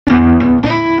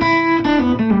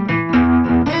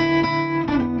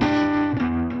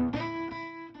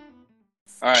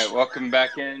welcome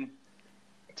back in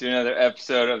to another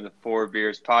episode of the Four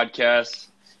Beers Podcast.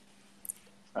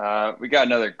 We got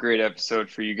another great episode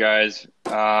for you guys.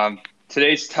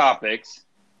 Today's topics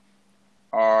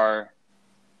are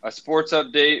a sports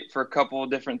update for a couple of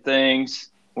different things.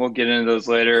 We'll get into those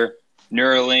later.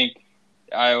 Neuralink,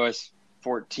 iOS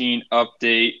 14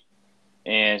 update,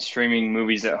 and streaming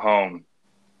movies at home.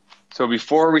 So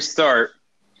before we start,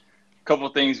 a couple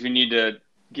of things we need to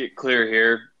get clear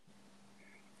here.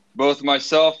 Both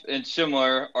myself and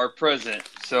Schimler are present,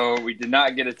 so we did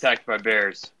not get attacked by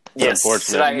bears. Yes,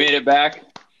 Unfortunately. We made it back.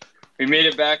 We made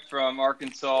it back from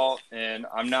Arkansas, and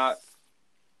I'm not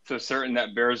so certain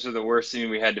that bears are the worst thing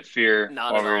we had to fear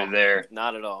while we were there.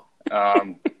 Not at all.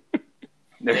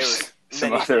 There's some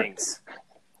many other things.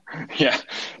 Yeah,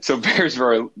 so bears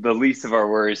were the least of our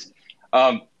worries.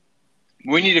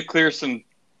 We need to clear some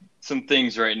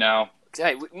things right now.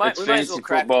 Hey, we might as well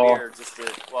crack the beer just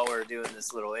while we're doing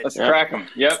this little intro. Let's crack them.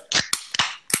 Yep.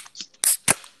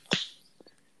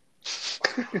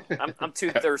 I'm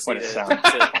too thirsty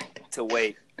to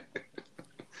wait.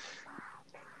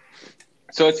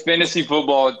 So it's fantasy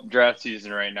football draft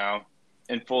season right now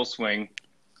in full swing.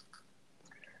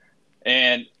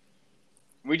 And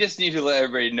we just need to let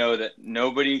everybody know that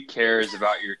nobody cares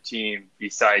about your team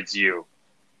besides you.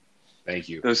 Thank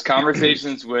you. Those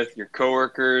conversations with your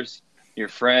coworkers, your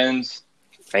friends,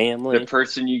 family, the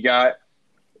person you got,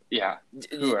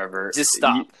 whoever. Just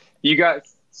stop. You got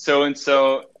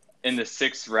so-and-so in the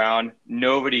 6th round.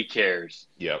 Nobody cares.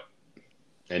 Yep.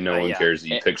 And no one cares that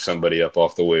you pick somebody up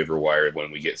off the waiver wire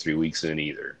when we get 3 weeks in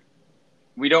either.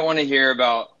 We don't want to hear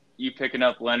about you picking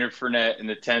up Leonard Fournette in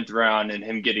the 10th round and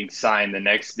him getting signed the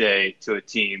next day to a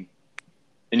team,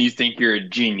 and you think you're a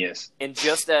genius. And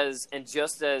just as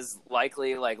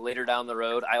likely, like later down the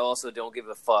road, I also don't give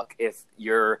a fuck if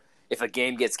a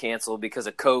game gets canceled because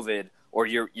of COVID, or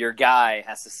your guy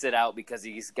has to sit out because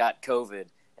he's got COVID,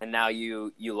 and now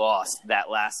you lost that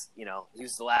last, he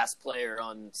was the last player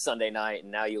on Sunday night,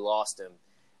 and now you lost him.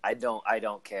 I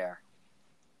don't care.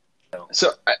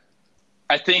 So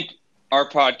I think our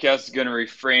podcast is going to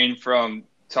refrain from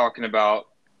talking about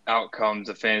outcomes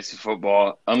of fantasy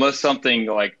football unless something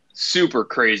like super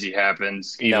crazy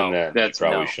happens. That's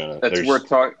probably shouldn't. That's worth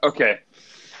talking. Okay.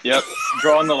 Yep.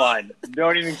 Drawing the line.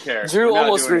 Don't even care. Drew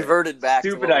almost reverted back.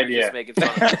 Stupid to idea. Just making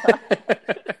fun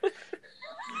of.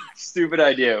 Stupid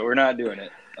idea. We're not doing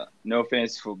it. No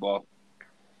fantasy football.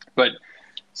 But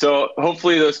so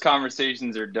hopefully those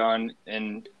conversations are done,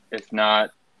 and if not,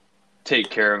 take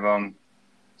care of them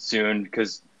soon,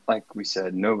 because like we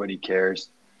said, nobody cares.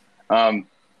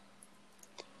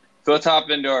 So let's hop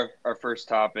into our first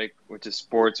topic, which is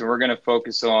sports, and we're going to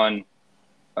focus on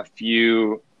a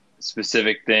few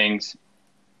specific things.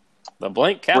 The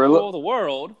blank capital of the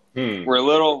world. We're a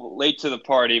little late to the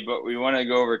party, but we want to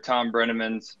go over Tom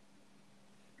Brenneman's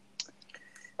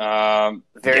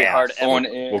very hard on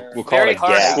air. We'll call it a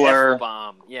gaff.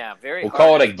 Bomb. Yeah, very. We'll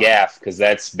call it a gaff because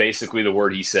that's basically the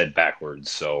word he said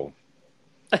backwards. So.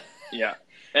 Yeah.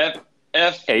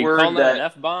 F you word calling that an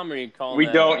F-bomb, or you calling we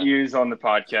that don't use on the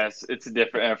podcast. It's a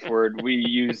different F word. We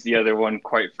use the other one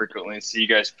quite frequently, so you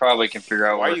guys probably can figure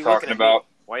out what we're talking about.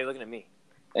 Why are you looking at me?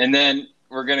 And then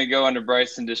we're going to go into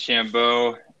Bryson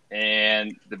DeChambeau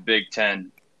and the Big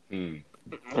Ten.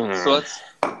 So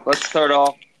let's start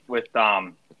off with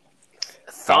Tom.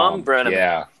 Tom Brenneman.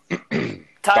 Yeah.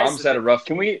 Tom's had a rough.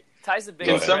 Can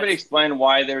somebody explain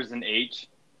why there's an H?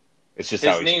 It's just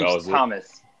His how he name's spells it.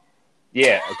 Thomas.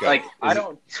 Yeah, okay. I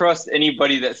don't trust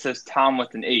anybody that says Tom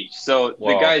with an H. So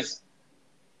the guys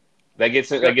that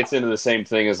gets into the same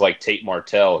thing as like Tate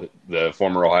Martell, the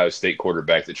former Ohio State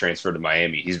quarterback that transferred to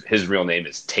Miami. His real name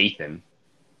is Tathan,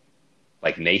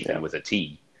 like Nathan with a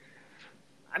T.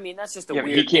 I mean, that's just a weird.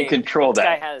 He can't control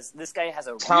that. This guy has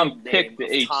a Tom real picked name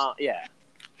the H. Tom, yeah.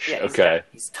 Okay.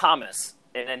 He's Thomas,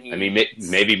 and then he. I mean,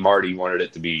 maybe Marty wanted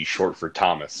it to be short for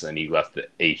Thomas, and he left the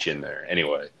H in there.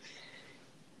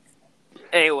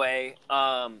 Anyway,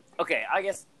 okay, I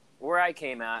guess where I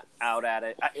came out at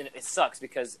it, it sucks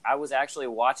because I was actually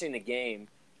watching the game,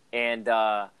 and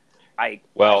I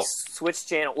switched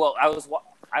channel. Well,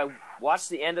 I watched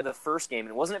the end of the first game,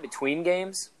 and wasn't it between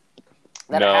games?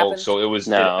 So it was.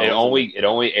 No, it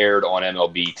only aired on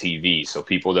MLB TV, so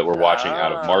people that were watching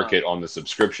out of market on the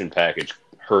subscription package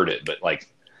heard it, but like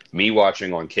me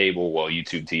watching on cable,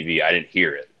 YouTube TV, I didn't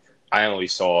hear it. I only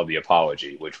saw the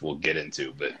apology, which we'll get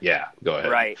into, but yeah, go ahead.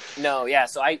 Right. No, yeah.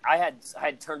 So I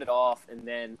had turned it off, and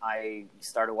then I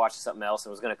started watching something else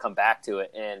and was going to come back to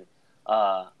it. And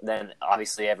then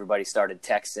obviously everybody started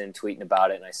texting, tweeting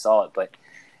about it, and I saw it. But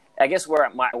I guess where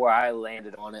I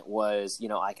landed on it was,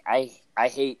 I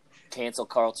hate cancel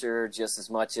culture just as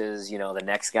much as, the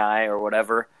next guy or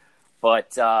whatever.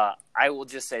 But I will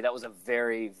just say that was a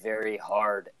very, very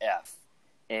hard F.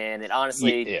 And it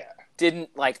honestly didn't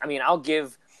I'll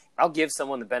give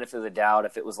someone the benefit of the doubt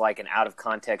if it was like an out of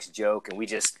context joke and we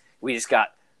just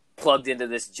got plugged into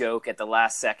this joke at the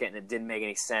last second and it didn't make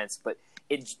any sense. But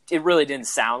it really didn't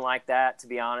sound like that, to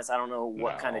be honest. I don't know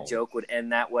what kind of joke would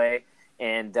end that way.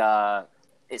 And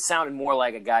it sounded more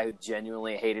like a guy who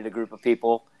genuinely hated a group of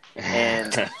people.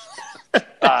 And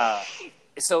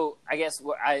so I guess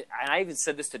I even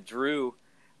said this to Drew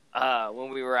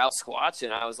when we were out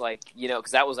squatching. I was like,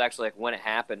 because that was actually like when it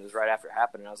happened. It was right after it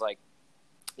happened. And I was like,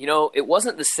 it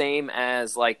wasn't the same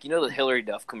as like, the Hillary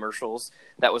Duff commercials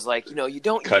that was like, you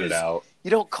don't cut it out. You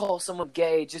don't call someone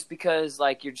gay just because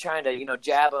like you're trying to,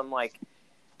 jab them. Like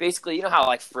basically, how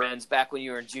like Friends back when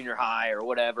you were in junior high or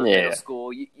whatever, middle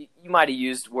school, you might have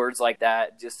used words like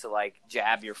that just to like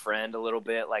jab your friend a little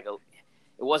bit. Like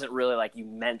it wasn't really like you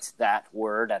meant that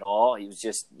word at all. It was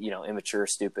just, immature,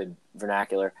 stupid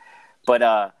vernacular.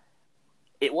 But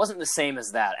it wasn't the same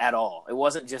as that at all. It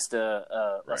wasn't just a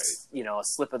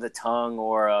slip of the tongue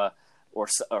or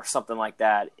something like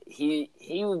that. He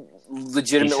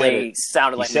legitimately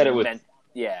sounded like he said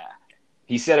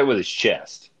it with his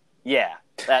chest. Yeah.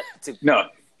 No,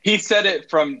 he said it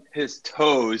from his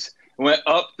toes, went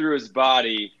up through his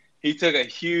body. He took a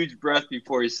huge breath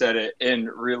before he said it and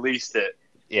released it.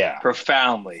 Yeah,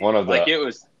 profoundly. One of the it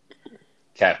was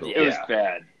capital. It was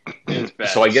bad. It was bad.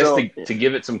 So I guess to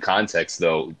give it some context,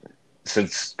 though,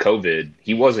 since COVID,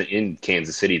 he wasn't in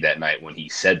Kansas City that night when he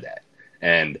said that,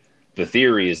 and the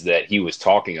theory is that he was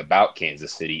talking about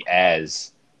Kansas City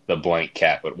as the blank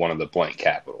capital, one of the blank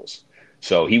capitals.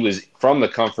 So he was from the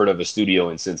comfort of a studio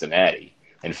in Cincinnati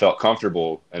and felt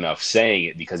comfortable enough saying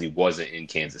it because he wasn't in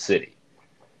Kansas City.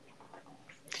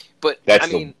 But that's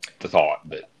the thought.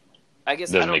 But I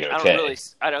guess I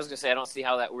was gonna say I don't see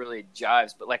how that really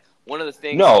jives. But like one of the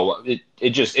things. No, it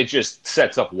just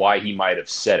sets up why he might have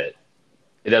said it.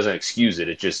 It doesn't excuse it.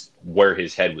 It's just where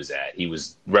his head was at. He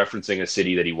was referencing a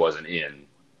city that he wasn't in.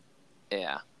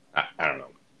 Yeah. I don't know.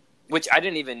 Which I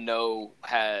didn't even know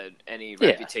had any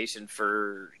reputation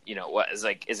for, is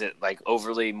it like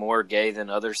overly more gay than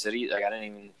other cities? Like I didn't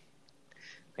even,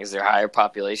 is there a higher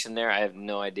population there? I have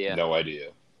no idea. No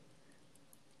idea.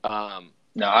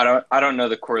 No, I don't know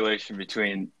the correlation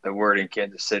between the word in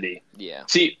Kansas City. Yeah.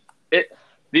 See,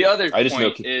 the other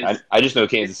point is I just know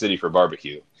Kansas City for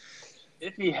barbecue.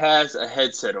 If he has a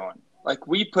headset on, like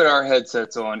we put our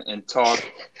headsets on and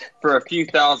talk for a few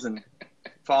thousand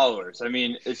followers. I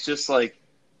mean, it's just like,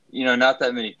 not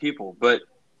that many people, but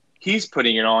he's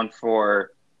putting it on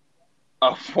for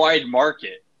a wide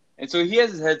market. And so he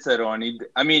has his headset on.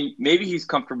 Maybe he's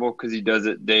comfortable because he does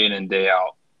it day in and day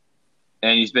out.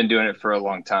 And he's been doing it for a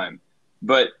long time.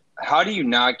 But how do you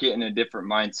not get in a different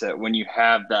mindset when you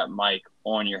have that mic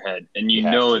on your head and you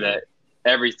know that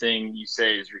everything you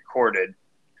say is recorded?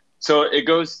 So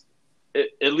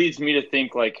it leads me to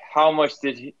think, like, how much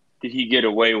did he get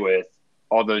away with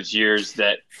all those years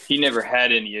that he never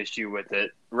had any issue with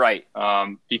it? Right.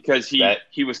 Because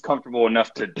he was comfortable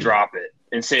enough to drop it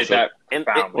and say that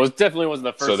profoundly. It definitely wasn't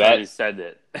the first time he said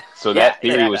it. So that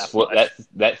theory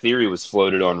that theory was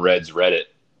floated on Red's Reddit.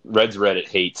 Red's Reddit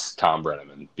hates Tom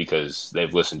Brenneman because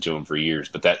they've listened to him for years.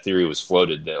 But that theory was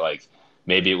floated that like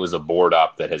maybe it was a board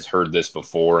op that has heard this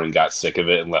before and got sick of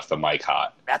it and left the mic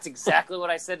hot. That's exactly what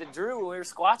I said to Drew when we were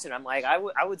squatching. I'm like, I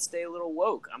would stay a little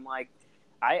woke. I'm like,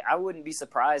 I wouldn't be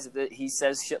surprised if he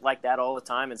says shit like that all the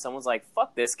time and someone's like,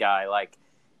 fuck this guy. Like,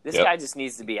 this guy just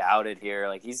needs to be outed here.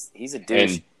 Like, he's a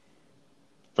douche.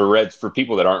 And for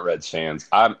people that aren't Reds fans,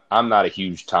 I'm not a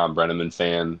huge Tom Brenneman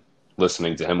fan.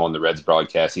 Listening to him on the Reds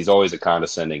broadcast, he's always a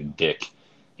condescending dick.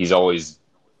 He's always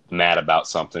mad about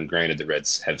something. Granted, the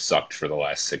Reds have sucked for the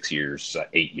last 6 years,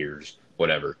 8 years,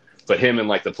 whatever. But him and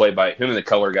like him and the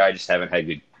color guy just haven't had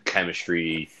good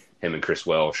chemistry. Him and Chris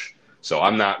Welsh. So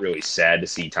I'm not really sad to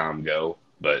see Tom go.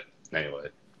 But anyway.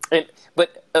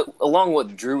 But along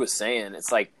what Drew was saying,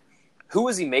 it's like, who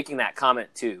was he making that comment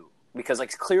to? Because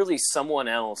like clearly someone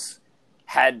else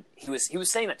he was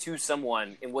saying that to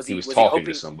someone, and was he talking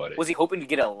to somebody? Was he hoping to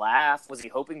get a laugh? Was he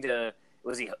hoping to?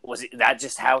 Was that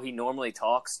just how he normally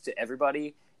talks to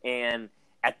everybody? And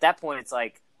at that point, it's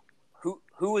like,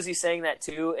 who was he saying that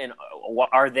to? And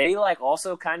are they like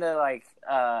also kind of like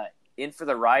in for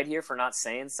the ride here for not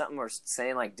saying something or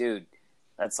saying like, dude,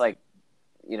 that's like,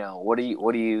 what are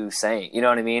you saying? You know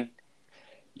what I mean?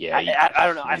 Yeah, I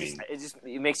don't know.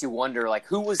 It makes you wonder, like,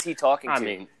 who was he talking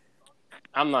to?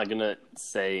 I'm not gonna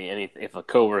say anything. If a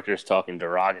coworker is talking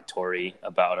derogatory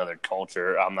about another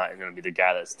culture, I'm not gonna be the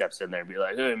guy that steps in there and be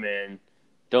like, "Hey, man,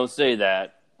 don't say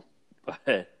that." But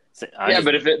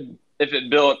but if it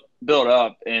built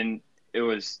up and it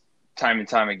was time and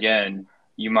time again,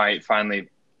 you might finally,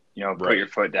 put your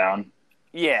foot down.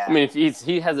 Yeah. I mean, if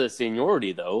he has a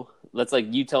seniority though, that's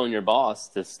like you telling your boss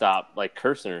to stop like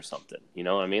cursing or something. You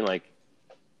know what I mean? Like,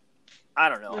 I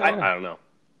don't know. I don't know.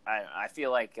 I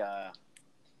feel like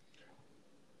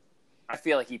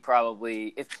he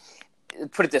probably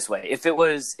put it this way, if it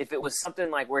was something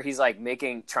like where he's like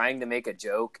trying to make a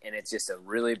joke and it's just a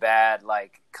really bad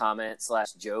like comment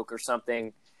 / joke or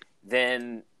something,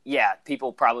 then yeah,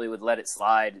 people probably would let it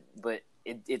slide. But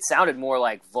it sounded more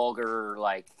like vulgar,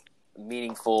 like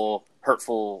meaningful,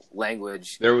 hurtful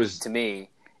language to me.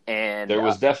 And there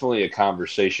was definitely a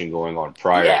conversation going on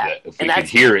prior that if we could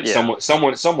hear it,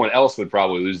 someone else would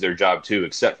probably lose their job too,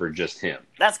 except for just him.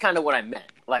 That's kind of what I meant.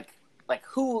 Like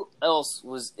who else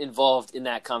was involved in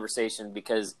that conversation?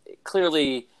 Because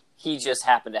clearly he just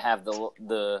happened to have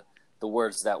the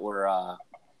words that were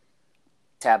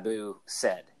taboo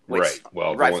said. Which, right.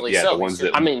 Well, rightfully the ones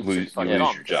that lose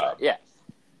your job. Yeah.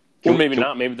 Or maybe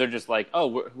not. Maybe they're just like,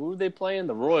 oh, who are they playing?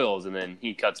 The Royals. And then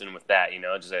he cuts in with that,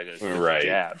 just like a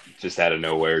jab. Just out of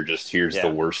nowhere. Just here's the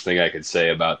worst thing I could say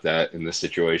about that in this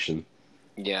situation.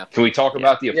 Yeah. Can we talk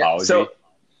about the apology?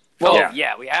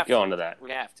 We have to. Go on to that.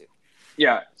 We have to.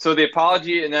 Yeah. So the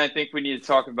apology, and then I think we need to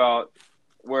talk about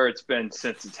where it's been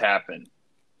since it's happened,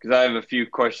 because I have a few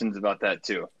questions about that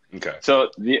too. Okay. So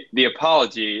the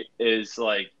apology is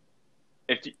like,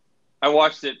 I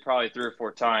watched it probably 3 or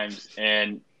 4 times,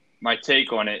 and my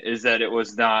take on it is that it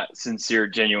was not sincere,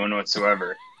 genuine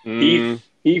whatsoever.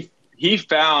 He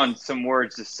found some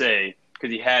words to say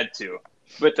because he had to,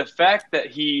 but the fact that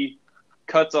he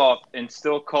cuts off and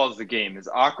still calls the game, as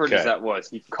awkward as that was,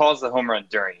 he calls the home run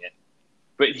during it.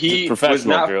 But he was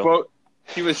not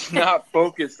he was not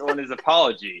focused on his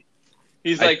apology.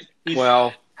 He's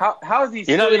how is he?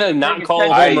 You're not going to not call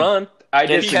a home run. I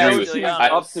disagree with you.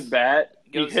 Up to bat.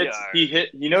 He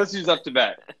knows who's up to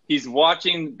bat. He's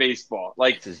watching baseball.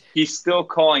 Like, he's still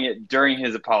calling it during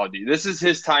his apology. This is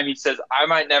his time. He says, I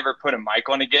might never put a mic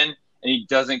on again, and he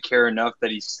doesn't care enough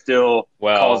that he still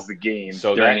calls the game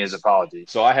during his apology.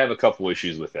 So I have a couple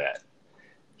issues with that.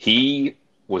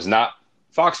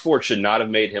 Fox Sports should not have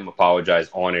made him apologize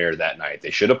on air that night.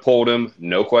 They should have pulled him,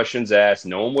 no questions asked.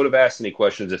 No one would have asked any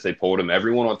questions if they pulled him.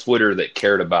 Everyone on Twitter that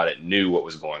cared about it knew what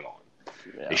was going on.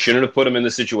 Yeah. They shouldn't have put him in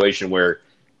the situation where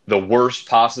the worst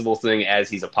possible thing as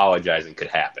he's apologizing could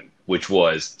happen, which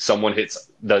was someone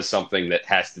does something that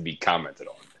has to be commented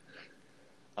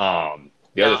on.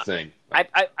 The other thing. I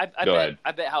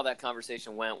bet how that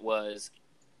conversation went was,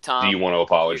 Tom, do you want to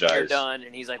apologize? You're done.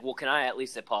 And he's like, well, can I at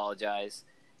least apologize?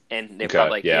 And they're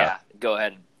probably like, go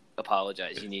ahead,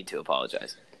 apologize. You need to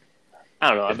apologize. I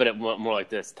don't know. I bet it went more like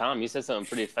this. Tom, you said something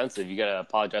pretty offensive. You got to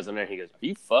apologize on there. He goes, are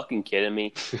you fucking kidding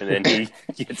me? And then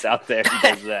he gets out there and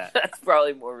does that. That's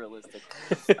probably more realistic.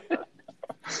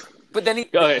 But then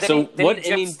what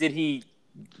inning did he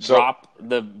drop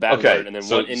the bad word? And then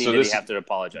what inning did he have to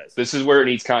apologize? This is where it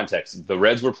needs context. The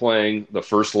Reds were playing the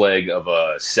first leg of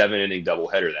a 7-inning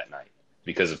doubleheader that night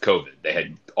because of COVID. They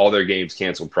had all their games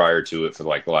canceled prior to it for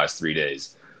like the last 3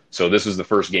 days. So this was the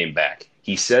first game back.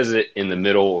 He says it in the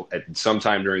middle at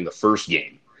sometime during the first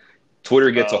game. Twitter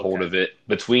gets a hold of it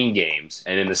between games.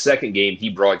 And in the second game,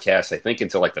 he broadcasts, I think,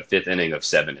 until like the 5th inning of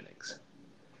 7 innings.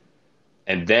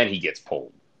 And then he gets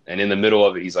pulled. And in the middle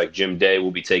of it, he's like, Jim Day will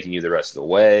be taking you the rest of the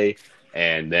way.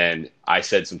 And then I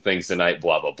said some things tonight,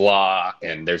 blah, blah, blah.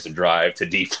 And there's a drive to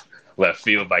deep left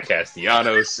field by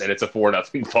Castellanos. And it's a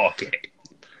 4-0 ball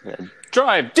game.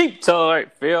 Drive deep to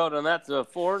right field. And that's a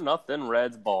 4-0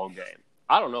 Reds ball game.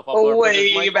 I don't know if I'll ever put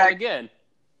this mic on again.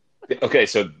 Okay,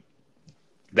 so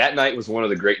that night was one of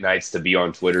the great nights to be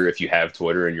on Twitter if you have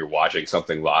Twitter and you're watching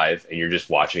something live and you're just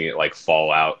watching it like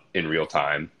fall out in real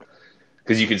time.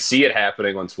 Because you can see it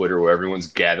happening on Twitter where everyone's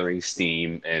gathering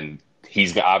steam and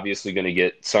he's obviously going to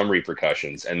get some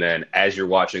repercussions. And then as you're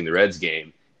watching the Reds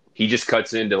game, he just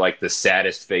cuts into like the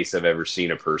saddest face I've ever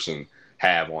seen a person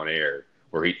have on air.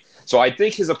 So I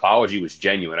think his apology was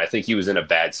genuine. I think he was in a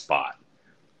bad spot.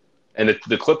 And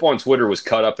the clip on Twitter was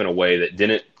cut up in a way that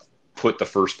didn't put the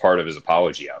first part of his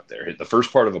apology out there. The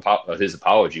first part of his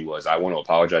apology was, I want to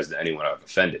apologize to anyone I've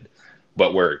offended.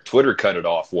 But where Twitter cut it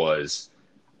off was,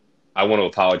 I want to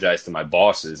apologize to my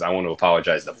bosses. I want to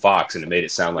apologize to Fox. And it made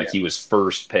it sound like he was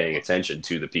first paying attention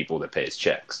to the people that pay his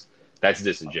checks. That's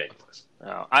disingenuous.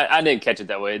 Oh, I didn't catch it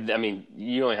that way. I mean,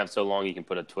 you only have so long you can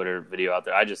put a Twitter video out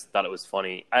there. I just thought it was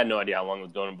funny. I had no idea how long it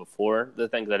was going before the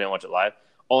thing because I didn't watch it live.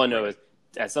 All I know is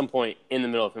at some point in the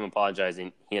middle of him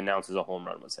apologizing, he announces a home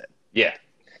run was hit. Yeah.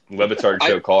 The Le Batard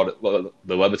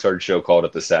show called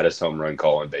it the saddest home run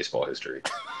call in baseball history.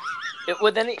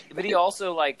 But he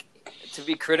also, like, to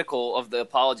be critical of the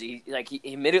apology, like, he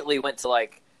immediately went to,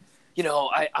 like, you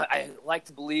know, I like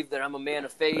to believe that I'm a man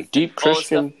of faith. A deep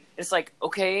Christian. It's like,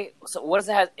 okay, so what does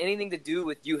that have anything to do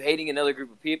with you hating another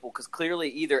group of people? Because clearly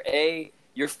either A,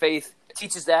 your faith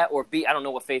teaches that, or B, I don't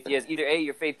know what faith is. Either A,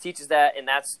 your faith teaches that, and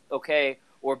that's okay,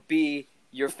 or B,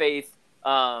 your faith,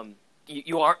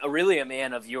 you aren't really a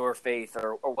man of your faith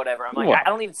or whatever. I'm like, I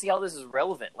don't even see how this is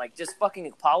relevant. Like, just fucking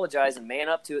apologize and man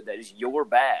up to it that is your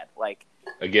bad. Like,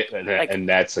 again, and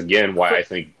that's again why I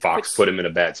think Fox put him in a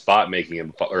bad spot, making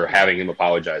him or having him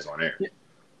apologize on air.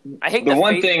 I hate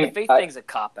the faith thing's a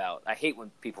cop out. I hate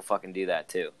when people fucking do that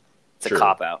too. It's a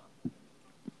cop out.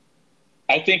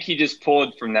 I think he just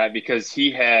pulled from that because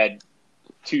he had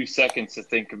 2 seconds to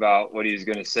think about what he was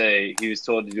going to say. He was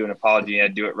told to do an apology and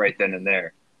had to do it right then and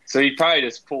there. So he probably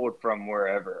just pulled from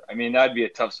wherever. I mean, that'd be a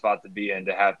tough spot to be in,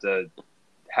 to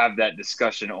have that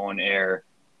discussion on air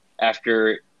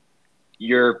after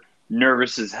you're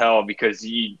nervous as hell because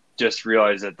you just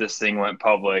realized that this thing went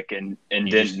public and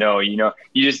didn't know. You know,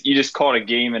 you just called a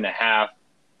game and a half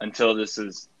until this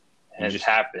has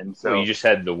happened. So you just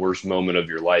had the worst moment of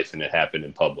your life and it happened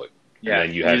in public. Yeah, and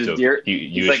then you had to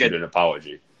you issued an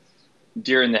apology.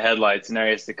 Deer in the headlights, and now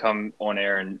he has to come on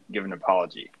air and give an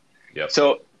apology. Yep.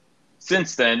 So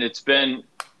since then, it's been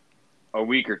a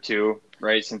week or two,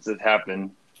 right, since it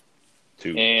happened.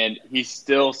 2. And he's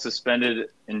still suspended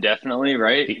indefinitely,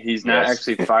 right? He's not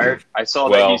actually fired. I saw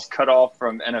that he's cut off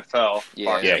from NFL,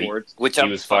 Fox Sports. Which he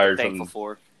was fired thankful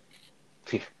for.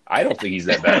 I don't think he's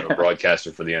that bad of a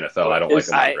broadcaster for the NFL. I don't like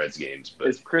him on Reds games. But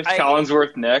is Chris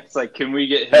Collinsworth next? Like, can we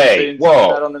get him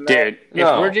on the mat? Dude,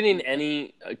 if we're getting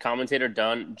any commentator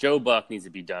done, Joe Buck needs to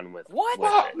be done with. What?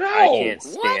 No. I can't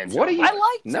stand What? I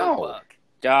like Joe Buck.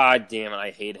 God damn it, I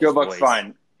hate his Joe Buck's voice.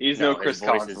 fine. He's no Chris his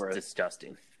voice Collinsworth. Is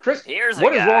disgusting. What is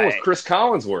wrong with Chris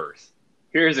Collinsworth?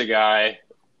 Here's a guy.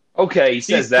 Okay, he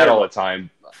says that all the time.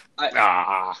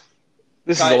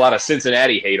 This is a lot of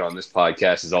Cincinnati hate on this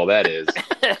podcast, is all that is.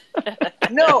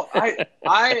 No, I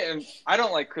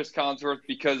don't like Chris Collinsworth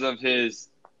because of his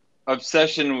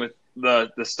obsession with the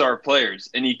star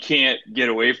players, and he can't get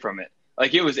away from it.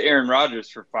 Like, it was Aaron Rodgers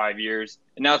for 5 years,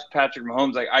 and now it's Patrick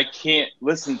Mahomes. Like, I can't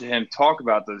listen to him talk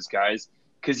about those guys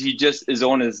because he just is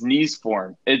on his knees for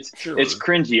him. It's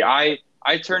cringy.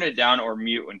 I turn it down or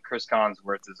mute when Chris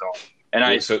Collinsworth is on.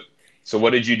 And So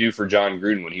what did you do for John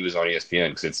Gruden when he was on ESPN?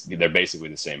 Because they're basically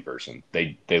the same person.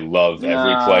 They love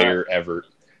every player ever.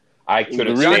 I could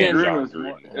have stand John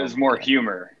Gruden. It was more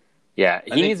humor. Yeah,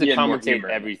 he needs to commentate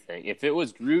everything. If it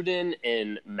was Gruden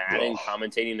and Madden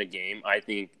commentating the game, I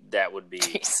think that would be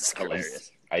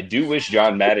hilarious. I do wish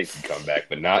John Madden could come back,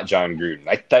 but not John Gruden.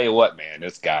 I tell you what, man,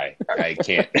 this guy, I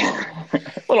can't.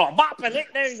 Little bop in it.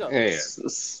 There you go. Yeah.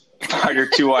 Spider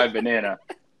 2Y banana.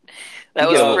 That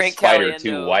was Frank Spider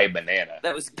Caliendo. 2Y banana.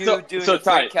 That was doing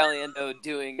Frank Caliendo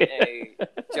doing a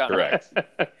John.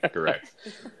 Correct.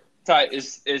 Ty,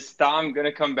 is Tom going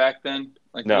to come back then?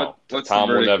 Like, no, Tom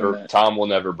will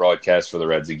never broadcast for the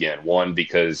Reds again. 1,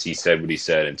 because he said what he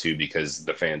said, and 2, because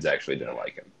the fans actually didn't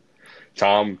like him.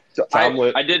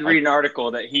 I did read an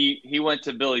article that he went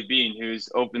to Billy Beane, who's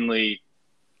openly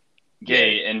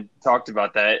gay, and talked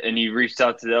about that, and he reached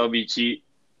out to the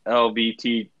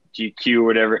LBTGQ,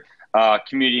 whatever,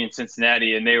 community in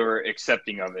Cincinnati, and they were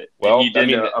accepting of it. Well, and he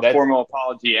did a formal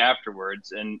apology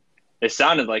afterwards, and it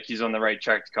sounded like he's on the right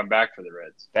track to come back for the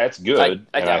Reds. That's good.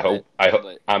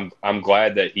 I'm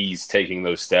glad that he's taking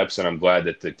those steps, and I'm glad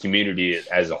that the community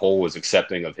as a whole was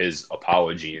accepting of his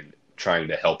apology and trying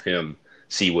to help him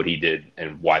see what he did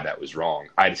and why that was wrong.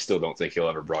 I still don't think he'll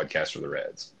ever broadcast for the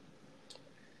Reds.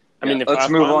 I mean, let's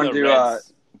move on to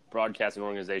Reds broadcasting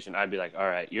organization. I'd be like, all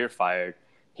right, you're fired.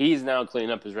 He's now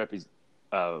cleaning up his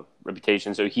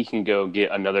reputation so he can go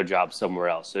get another job somewhere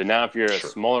else. So now if you're a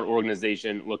smaller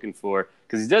organization looking for –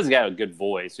 because he does got a good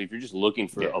voice. So if you're just looking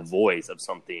for a voice of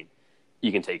something,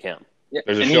 you can take him. Yeah.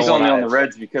 And he's only on the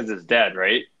Reds because his dad,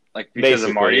 right? Like, because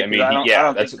of Marty. I mean,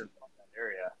 that's –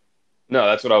 No,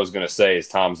 that's what I was going to say is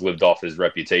Tom's lived off his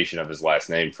reputation of his last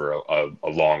name for a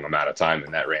long amount of time,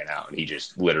 and that ran out, and he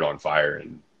just lit it on fire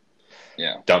and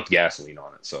dumped gasoline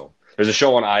on it. So there's a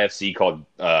show on IFC called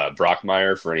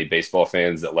Brockmire for any baseball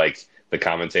fans that like the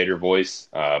commentator voice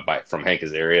from Hank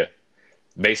Azaria.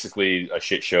 Basically a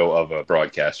shit show of a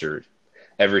broadcaster.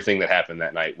 Everything that happened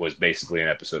that night was basically an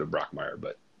episode of Brockmire,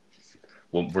 but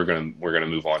we're gonna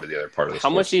move on to the other part of the. How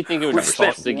much do you think it would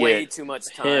cost to way get too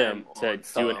much time him to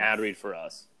do an ad read for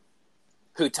us?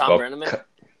 Who, Tom Brenneman?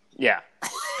 Yeah.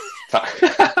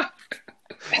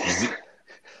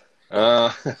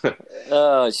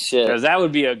 Oh shit! Because that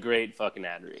would be a great fucking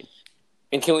ad read.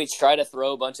 And can we try to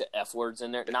throw a bunch of F words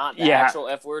in there? Not the actual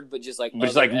F word, but just like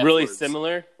really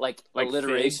similar, like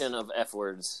alliteration of F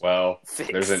words. Well,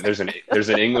 there's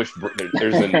an English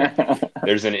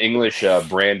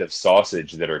brand of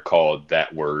sausage that are called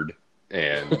that word,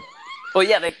 and well,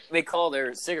 yeah, they call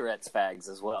their cigarettes fags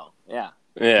as well. Yeah.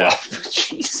 Well,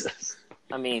 Jesus.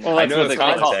 I mean, I know the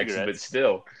context, but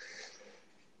still.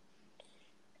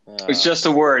 It's just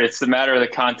a word. It's the matter of the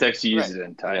context you use it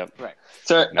in. Yep. Right.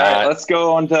 So all right, let's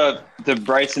go on to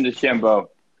Bryson DeChambeau.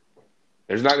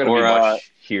 There's not going to be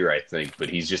much here, I think, but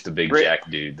he's just a big jack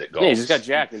dude that golfs. Yeah, he's just got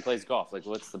jacked and plays golf. Like,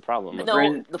 what's the problem?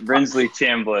 Brinsley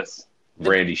Chambliss.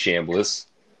 Brandy Chambliss.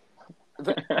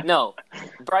 No,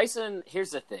 Bryson. Here's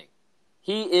the thing.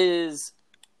 He is.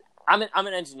 I'm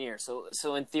an engineer,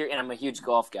 so in theory, and I'm a huge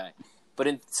golf guy. But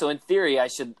in theory, I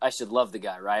should love the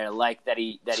guy, right? I like that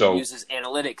he uses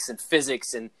analytics and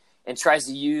physics and tries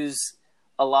to use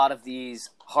a lot of these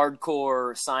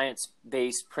hardcore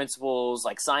science-based principles,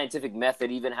 like scientific method,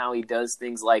 even how he does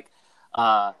things like,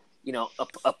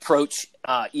 approach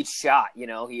each shot.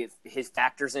 He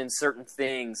factors in certain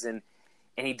things and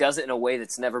he does it in a way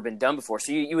that's never been done before.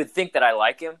 So you would think that I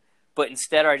like him, but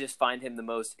instead I just find him the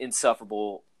most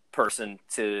insufferable person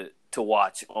to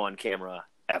watch on camera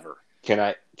ever. Can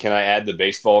I add the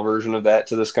baseball version of that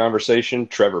to this conversation?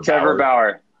 Trevor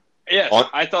Bauer. Yes,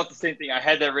 I thought the same thing. I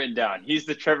had that written down. He's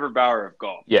the Trevor Bauer of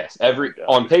golf. Yes,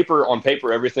 on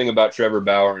paper, everything about Trevor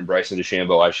Bauer and Bryson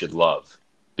DeChambeau I should love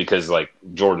because, like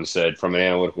Jordan said, from an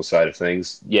analytical side of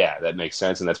things, yeah, that makes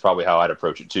sense, and that's probably how I'd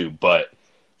approach it too. But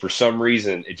for some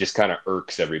reason, it just kind of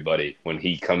irks everybody when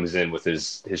he comes in with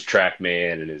his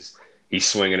TrackMan and he's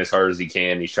swinging as hard as he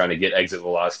can. He's trying to get exit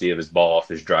velocity of his ball off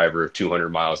his driver of 200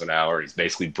 miles an hour. He's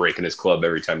basically breaking his club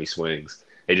every time he swings.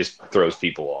 It just throws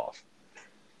people off.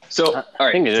 So, all right,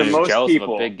 I think they're most jealous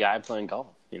people, of a big guy playing golf,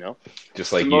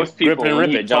 Just like most people, when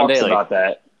he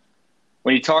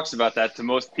talks about that, to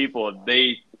most people,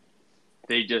 they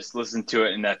just listen to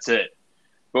it and that's it.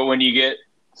 But when you get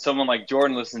someone like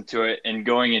Jordan listen to it and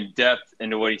going in depth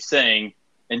into what he's saying,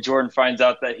 and Jordan finds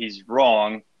out that he's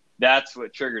wrong, that's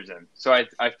what triggers him. So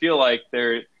I feel like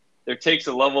there takes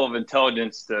a level of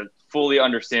intelligence to fully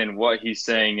understand what he's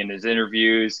saying in his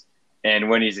interviews and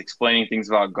when he's explaining things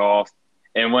about golf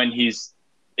and when he's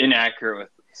inaccurate with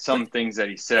some things that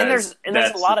he says. And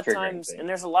there's a lot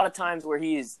of times where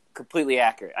he is completely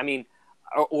accurate. I mean,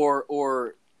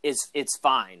 or it's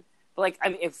fine. But like, I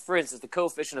mean, for instance, the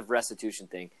coefficient of restitution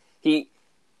thing,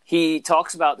 he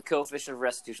talks about the coefficient of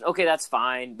restitution. Okay, that's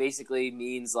fine. Basically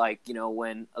means like,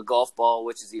 when a golf ball,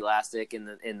 which is elastic, and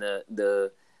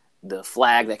the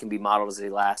flag that can be modeled as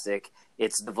elastic,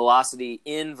 it's the velocity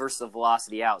in versus the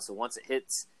velocity out. So once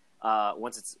it's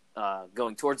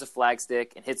going towards the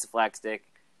flagstick and hits the flagstick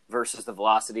versus the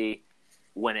velocity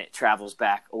when it travels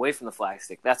back away from the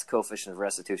flagstick, that's coefficient of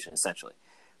restitution essentially.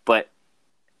 But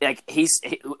like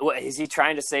is he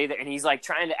trying to say that? And he's like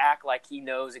trying to act like he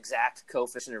knows exact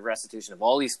coefficient of restitution of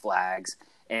all these flags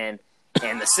and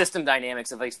the system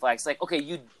dynamics of these flags. Like, okay,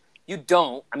 you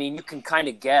don't. I mean, you can kind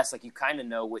of guess, like you kind of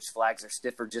know which flags are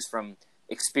stiffer just from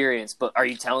experience. But are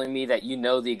you telling me that you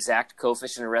know the exact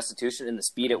coefficient of restitution and the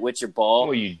speed at which your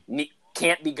ball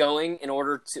can't be going in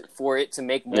order for it to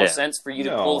make more sense for you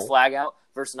to pull the flag out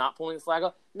versus not pulling the flag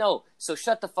out? No. So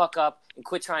shut the fuck up and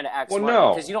quit trying to act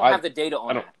smart because you don't have the data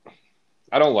on that.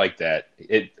 I don't like that.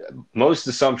 Most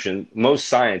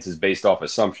science is based off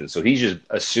assumptions. So he's just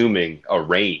assuming a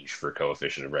range for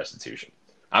coefficient of restitution.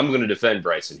 I'm going to defend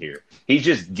Bryson here. He's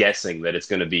just guessing that it's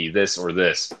going to be this or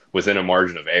this within a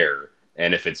margin of error.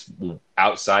 And if it's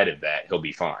outside of that, he'll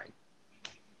be fine.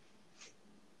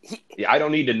 I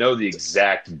don't need to know the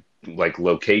exact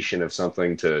location of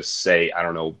something to say, I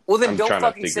don't know. Well, then don't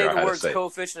fucking say the words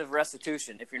coefficient of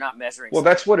restitution if you're not measuring. Well,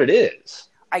 that's what it is.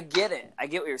 I get it. I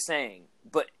get what you're saying.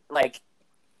 But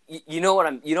you know what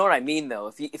I mean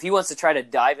though. If he wants to try to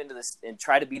dive into this and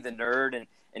try to be the nerd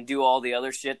and do all the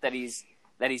other shit that he's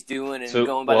doing and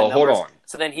going by the numbers. Hold on.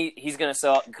 So then he's going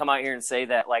to come out here and say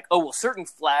that certain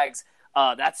flags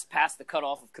that's past the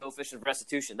cutoff of coefficient of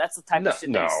restitution. That's the type of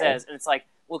shit that he says, and it's like,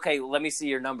 okay, let me see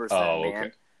your numbers then,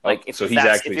 man. Like if you're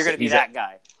going to be that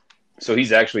guy. So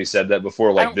he's actually said that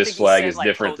bore. Like this flag is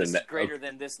different than that. Greater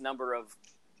than this number of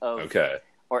okay.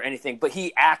 Or anything, but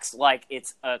he acts like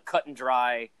it's a cut and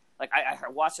dry. Like I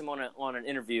watched him on an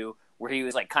interview where he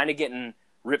was like kind of getting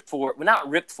ripped for it. Well, not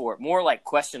ripped for it, more like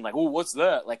questioned, like, oh, what's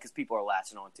that? Like, because people are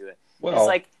latching onto it.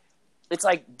 Well, it's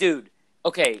like, dude,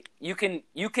 okay, you can.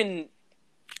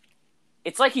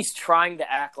 It's like he's trying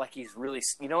to act like he's really,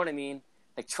 you know what I mean?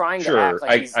 Like trying to act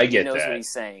like he knows what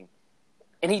he's saying.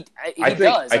 And he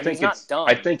does. I think he's not dumb.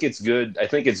 I think it's good. I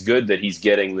think it's good that he's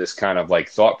getting this kind of like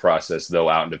thought process though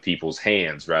out into people's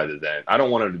hands rather than. I don't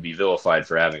want him to be vilified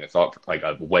for having a thought, like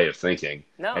a way of thinking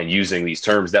and using these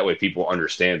terms. That way, people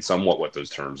understand somewhat what those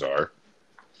terms are.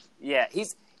 Yeah,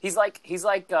 he's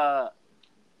that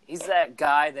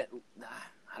guy that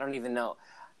I don't even know.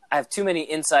 I have too many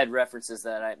inside references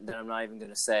that I'm not even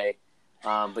going to say,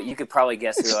 but you could probably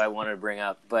guess who I wanted to bring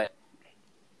up. But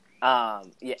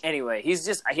yeah. Anyway, he's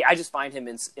just I just find him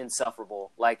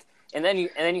insufferable. Like, and then you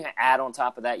add on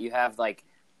top of that, you have like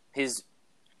his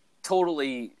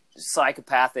totally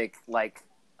psychopathic like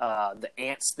the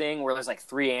ants thing where there's like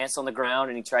 3 ants on the ground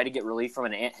and he tried to get relief from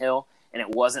an anthill and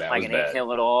it wasn't an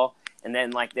anthill at all. And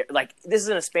then like this is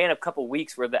in a span of a couple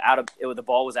weeks where the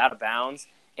ball was out of bounds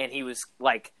and he was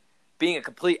like being a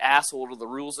complete asshole to the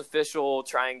rules official,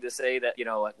 trying to say that,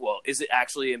 like, well, is it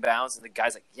actually in bounds? And the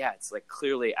guy's like, yeah, it's like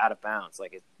clearly out of bounds.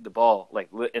 Like the ball, like,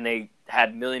 and they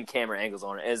had 1,000,000 camera angles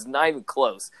on it. It's not even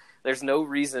close. There's no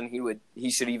reason he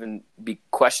should even be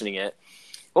questioning it.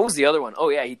 What was the other one? Oh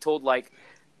yeah, he told like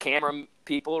camera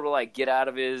people to like get out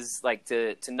of his like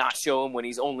to not show him when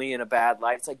he's only in a bad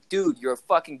light. It's like, dude, you're a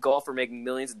fucking golfer making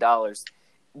millions of dollars.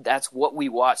 That's what we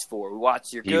watch for. We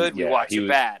watch you're good. We watch you're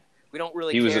bad. We don't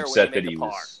really care. He was upset that he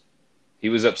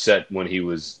was upset when he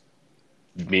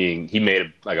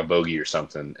made a bogey or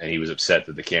something, and he was upset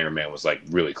that the cameraman was like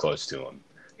really close to him,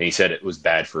 and he said it was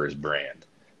bad for his brand.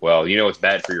 Well, what's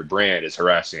bad for your brand is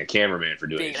harassing a cameraman for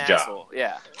doing his job. Asshole.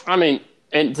 Yeah, I mean,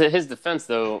 and to his defense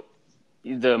though,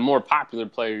 the more popular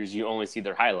players you only see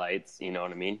their highlights. You know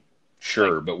what I mean?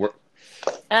 Sure, but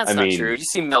that's not true. You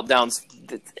see meltdowns.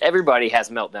 Everybody has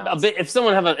meltdowns. If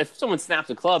someone snaps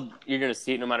a club, you're gonna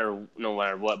see it no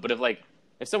matter what. But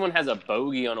if someone has a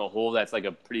bogey on a hole that's like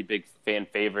a pretty big fan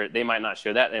favorite, they might not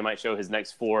show that. They might show his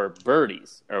next 4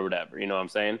 birdies or whatever. You know what I'm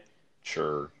saying?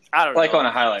 Sure. I don't know. Like on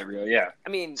a highlight reel, yeah. I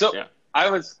mean, I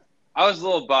was a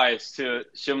little biased to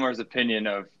Schindler's opinion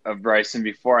of Bryson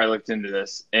before I looked into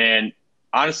this, and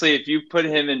honestly, if you put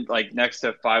him in like next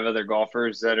to 5 other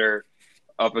golfers that are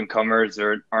up and comers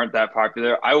or aren't that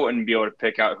popular, I wouldn't be able to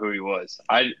pick out who he was.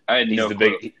 I had no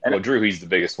clue. Drew, he's the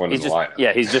biggest one in the lineup.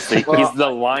 Yeah, he's just he's the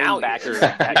linebacker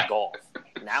at golf.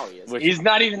 Now he is. He's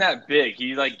not even that big.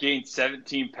 He like gained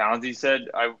 17 pounds. He said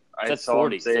I saw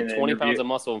 40. Him say 20 pounds of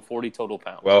muscle and 40 total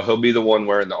pounds. Well, he'll be the one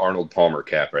wearing the Arnold Palmer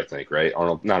cap, I think, right?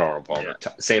 Not Arnold Palmer.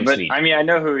 Yeah. Sam Snead. I mean, I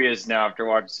know who he is now after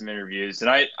watching some interviews,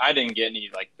 and I didn't get any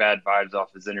like bad vibes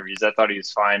off his interviews. I thought he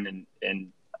was fine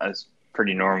and was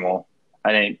pretty normal.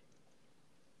 I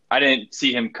didn't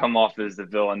see him come off as the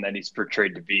villain that he's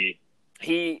portrayed to be.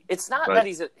 It's not that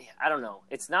he's I don't know.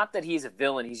 It's not that he's a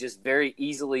villain. He's just very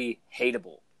easily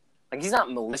hateable. Like, he's not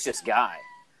a malicious guy.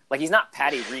 Like, he's not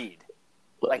Patty Reed.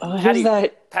 Like,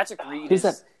 Patrick Reed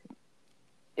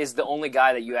is the only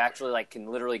guy that you actually like can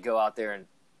literally go out there and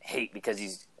hate because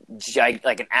he's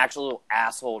like an actual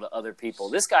asshole to other people.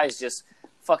 This guy's just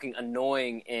fucking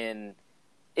annoying and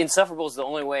insufferable is the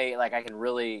only way like I can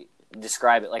really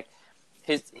describe it. Like,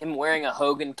 him wearing a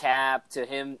Hogan cap to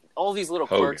him, all these little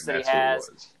quirks that he has.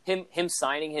 Him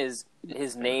signing his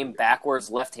name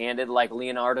backwards, left-handed, like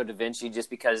Leonardo da Vinci,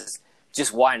 just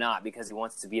why not? Because he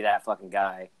wants to be that fucking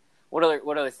guy.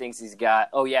 What other things he's got?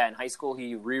 Oh yeah, in high school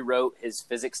he rewrote his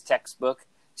physics textbook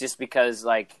just because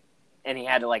and he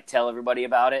had to tell everybody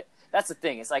about it. That's the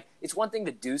thing. It's like it's one thing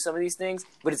to do some of these things,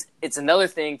 but it's another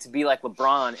thing to be like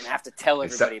LeBron and have to tell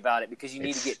everybody about it because you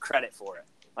need to get credit for it.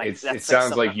 It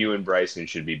sounds like you and Bryson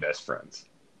should be best friends.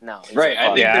 No, right?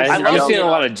 I'm seeing a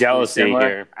lot of jealousy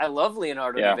here. I love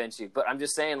Leonardo da Vinci, but I'm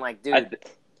just saying, dude,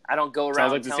 I don't go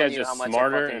around like telling you how much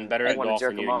smarter and better at golf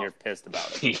than you, and you're pissed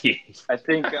about it. I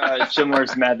think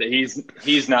Schindler's mad that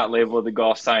he's not labeled the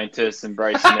golf scientist and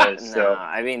Bryson is. So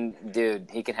I mean, dude,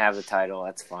 he can have the title.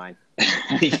 That's fine.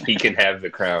 He can have the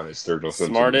crown, as Sturgill Simpson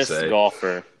smartest would say.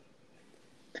 Golfer.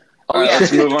 Oh yeah,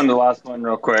 let's move on to the last one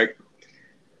real quick.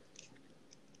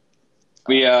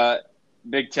 We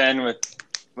Big Ten with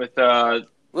well,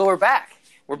 we're back.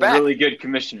 We're back. Really good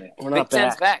commissioner. We're not Big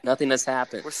Ten's back. Nothing has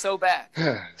happened. We're so back.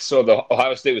 So the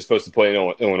Ohio State was supposed to play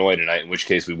Illinois tonight, in which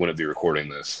case we wouldn't be recording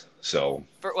this. So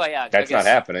that's not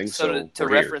happening. So to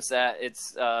reference that,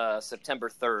 it's September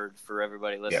 3rd for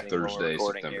everybody listening. Yeah, Thursday,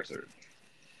 September 3rd.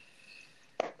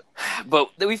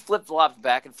 But we flip-flopped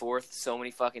back and forth so many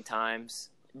fucking times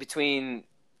between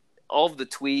all of the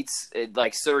tweets,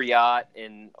 like Sir Yacht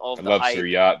and all of the hype. I love Sir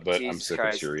Yacht, but Jesus I'm sick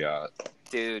Christ. of Sir Yacht.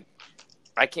 Dude,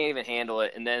 I can't even handle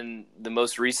it. And then the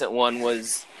most recent one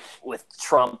was with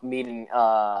Trump meeting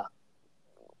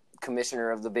Commissioner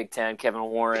of the Big Ten, Kevin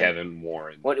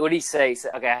Warren. What did he say?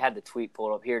 Okay, I had the tweet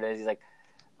pulled up. Here it is. He's like,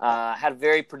 had a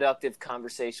very productive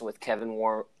conversation with Kevin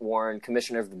Warren,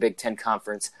 Commissioner of the Big Ten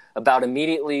Conference, about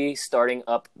immediately starting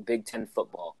up Big Ten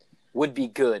football. Would be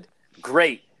good.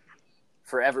 Great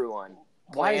for everyone.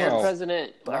 Why is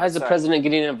the president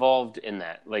getting involved in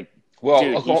that? Like,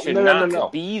 dude, he should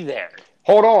not be there.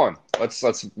 Hold on.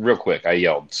 Let's real quick. I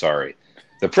yelled. Sorry.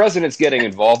 The president's getting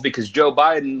involved because Joe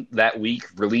Biden that week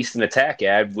released an attack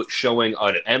ad showing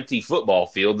an empty football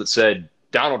field that said,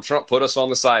 Donald Trump put us on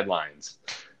the sidelines.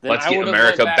 Then let's get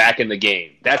America back in the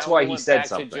game. That's why he said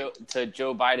something. To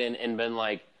Joe Biden and been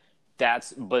like,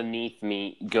 that's beneath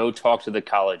me. Go talk to the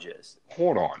colleges.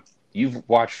 Hold on. You've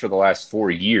watched for the last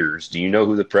 4 years. Do you know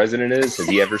who the president is? Has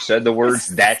he ever said the words,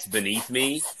 that's beneath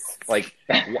me? Like,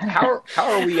 how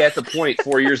are we at the point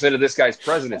 4 years into this guy's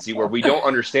presidency where we don't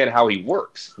understand how he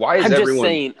works? Why is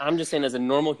everyone... I'm just saying as a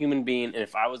normal human being, and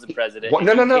if I was the president...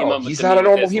 No. He's not a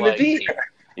normal human being.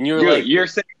 And you were you're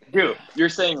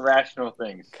saying rational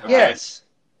things. Okay? Yes.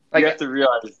 You have to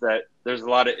realize that there's a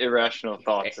lot of irrational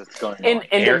thoughts that's going on.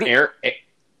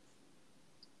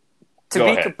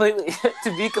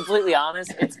 To be completely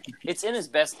honest, it's in his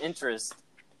best interest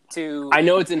to. I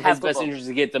know it's in his best interest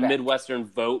to get the Midwestern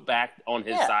vote back on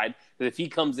his side. Because if he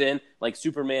comes in like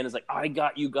Superman is like, I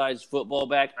got you guys football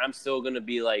back, I'm still gonna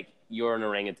be like, you're an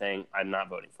orangutan. I'm not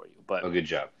voting for you. But good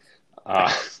job.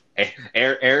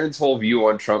 Aaron's whole view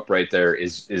on Trump right there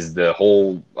is the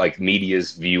whole like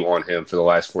media's view on him for the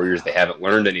last 4 years. They haven't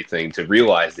learned anything to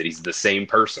realize that he's the same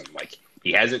person. Like.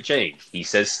 He hasn't changed. He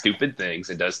says stupid things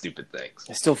and does stupid things.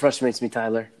 It still frustrates me,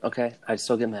 Tyler. Okay? I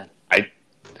still get mad.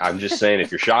 I'm just saying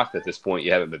if you're shocked at this point,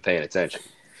 you haven't been paying attention.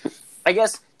 I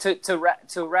guess to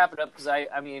wrap it up, because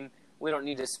I mean, we don't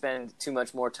need to spend too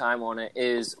much more time on it,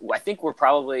 I think we're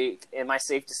probably, am I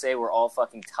safe to say we're all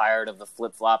fucking tired of the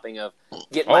flip-flopping of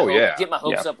get my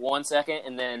hopes up 1 second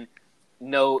and then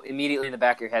know immediately in the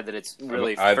back of your head that it's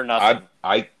really for nothing.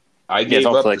 I gave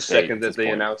up the second that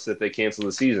they announced that they canceled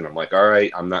the season. I'm like, all right,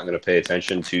 I'm not going to pay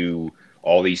attention to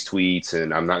all these tweets,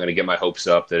 and I'm not going to get my hopes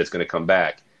up that it's going to come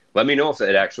back. Let me know if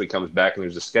it actually comes back and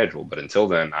there's a schedule. But until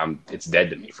then, it's dead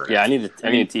to me for now. Yeah, I need a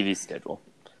TV schedule.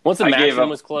 Once the Maxim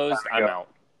was closed, I'm out.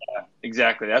 Yeah,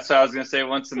 exactly. That's what I was going to say.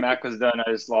 Once the Mac was done, I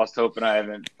just lost hope, and I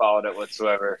haven't followed it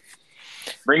whatsoever.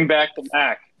 Bring back the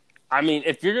Mac. I mean,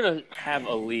 if you're going to have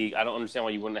a league, I don't understand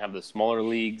why you wouldn't have the smaller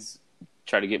leagues.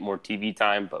 Try to get more TV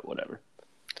time, but whatever.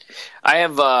 I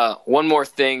have one more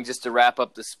thing just to wrap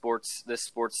up this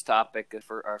sports topic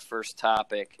for our first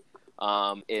topic.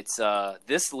 It's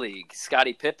this league.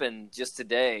 Scottie Pippen just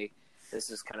today.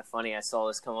 This is kind of funny. I saw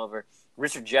this come over.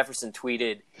 Richard Jefferson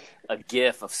tweeted a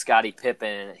GIF of Scottie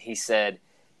Pippen. He said,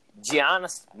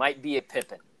 "Giannis might be a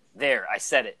Pippen." There, I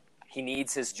said it. He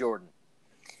needs his Jordan.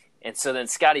 And so then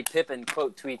Scottie Pippen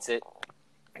quote tweets it.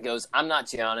 He goes, "I'm not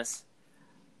Giannis.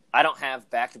 I don't have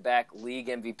back-to-back league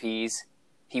MVPs.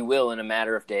 He will in a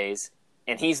matter of days.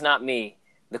 And he's not me.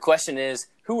 The question is,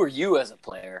 who are you as a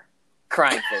player?"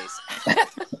 Crying face.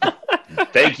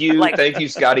 Thank you,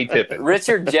 Scottie Pippen.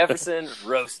 Richard Jefferson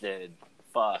roasted.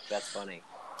 Fuck, that's funny.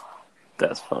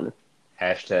 That's funny.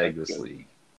 Hashtag this league.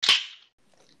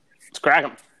 Let's crack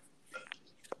them.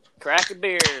 Crack the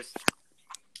beers.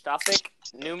 Topic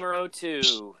numero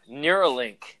 2.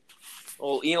 Neuralink.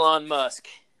 Old Elon Musk.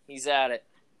 He's at it.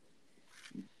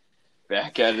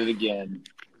 Back at it again.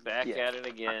 I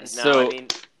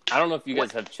don't know if you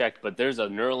guys have checked, but there's a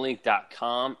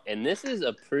Neuralink.com, and this is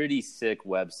a pretty sick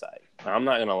website. I'm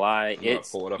not going to lie.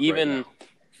 It's even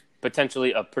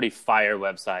potentially a pretty fire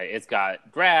website. It's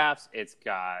got graphs. It's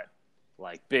got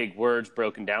like big words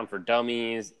broken down for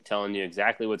dummies, telling you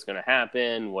exactly what's going to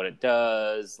happen, what it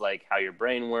does, like how your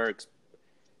brain works.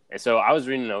 And so I was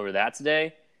reading over that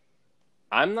today.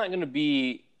 I'm not going to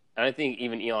be, and I think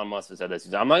even Elon Musk has said this,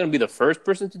 I'm not going to be the first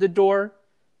person to the door,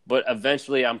 but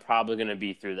eventually I'm probably going to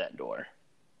be through that door.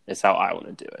 That's how I want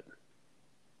to do it.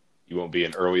 You won't be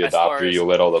an early adopter. You'll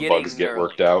let all the bugs get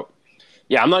worked out.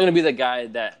 Yeah, I'm not going to be the guy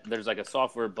that there's like a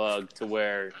software bug to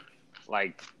where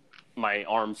like my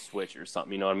arm switch or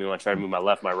something. You know what I mean? When I try to move my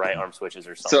left, my right arm switches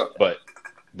or something. So,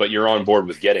 but you're on board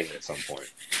with getting it at some point.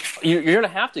 You're going to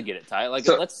have to get it, Ty. Like,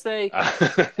 let's say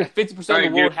 50%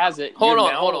 of the world has it. Hold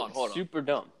on. Super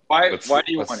dumb. Why do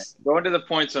you want it? Go into the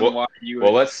points on why you.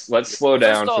 Well, let's slow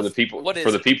down for the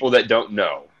people that don't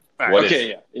know.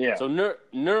 Yeah. So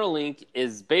Neuralink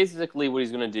is basically what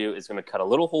he's going to do is going to cut a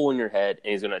little hole in your head,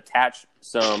 and he's going to attach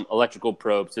some electrical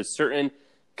probes to certain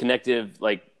connective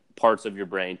parts of your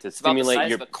brain to stimulate about the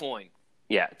size of a coin.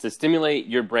 Yeah, to stimulate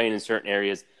your brain in certain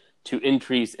areas to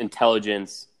increase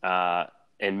intelligence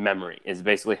and memory is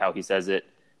basically how he says it.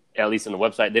 At least on the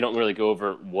website, they don't really go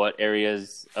over what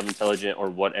areas of intelligence or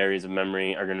what areas of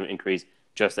memory are going to increase.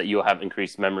 Just that you'll have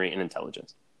increased memory and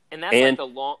intelligence. And that's the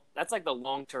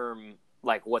long term,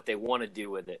 what they want to do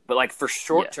with it. But for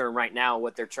short term, right now,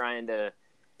 what they're trying to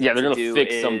they're going to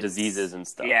fix some diseases and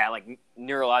stuff. Yeah,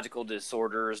 neurological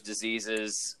disorders,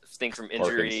 diseases, things from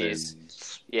injuries,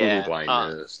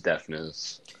 blindness,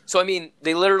 deafness. So I mean,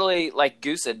 they literally, like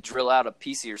Goose said, drill out a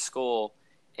piece of your skull,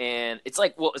 and it's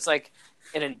like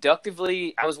an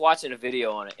inductively. I was watching a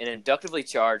video on it, an inductively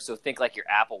charged. So think like your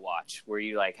Apple Watch, where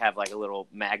you have a little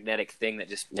magnetic thing that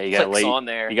just clicks on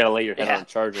there. You got to lay your head on the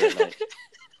charger at night.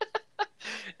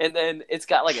 And then it's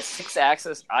got a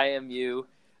 6-axis IMU,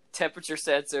 temperature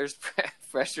sensors,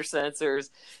 pressure sensors.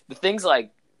 The thing's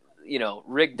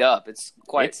rigged up. It's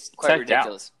quite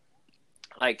ridiculous.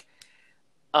 But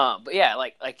yeah,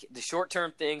 the short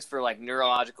term things for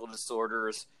neurological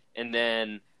disorders, and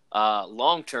then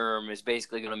long term is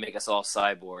basically going to make us all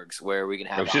cyborgs, where we can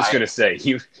have. I was just going to say,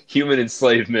 human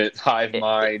enslavement, hive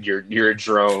mind. You're a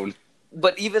drone.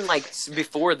 But even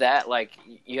before that,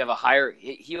 you have a higher.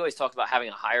 He always talks about having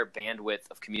a higher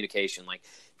bandwidth of communication,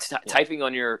 typing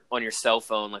on your cell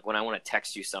phone. When I want to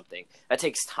text you something, that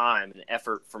takes time and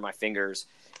effort for my fingers,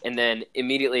 and then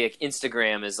immediately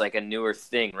Instagram is a newer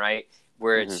thing, right?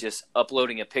 Where it's just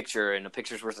uploading a picture, and a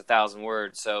picture's worth 1,000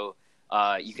 words. So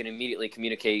you can immediately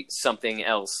communicate something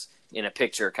else in a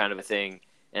picture, kind of a thing,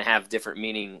 and have different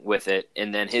meaning with it.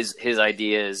 And then his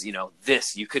idea is,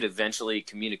 this, you could eventually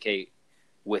communicate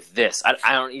with this.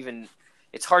 I don't even,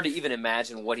 it's hard to even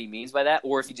imagine what he means by that,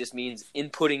 or if he just means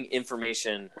inputting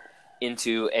information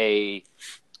into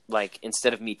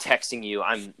instead of me texting you,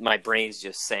 my brain's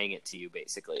just saying it to you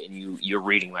basically, and you're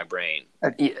reading my brain.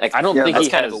 I don't think that's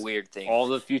kind of a weird thing. All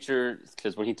the future,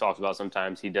 because when he talks about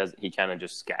sometimes he kind of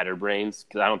just scatter brains,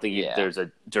 because I don't think there's a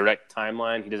direct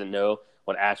timeline. He doesn't know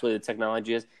what actually the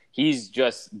technology is. He's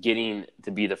just getting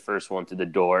to be the first one to the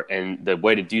door, and the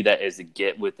way to do that is to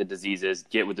get with the diseases,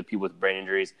 get with the people with brain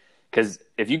injuries. Because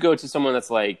if you go to someone that's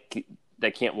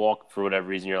that can't walk for whatever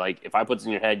reason, you're if I put this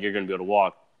in your head, you're going to be able to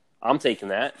walk. I'm taking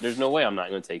that. There's no way I'm not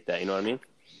going to take that. You know what I mean?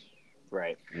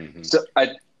 Right. Mm-hmm. So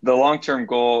the long-term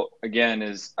goal, again,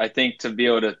 is I think to be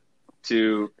able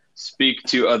to speak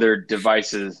to other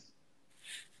devices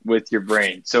with your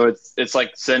brain. So it's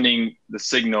like sending the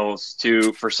signals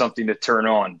for something to turn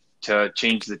on, to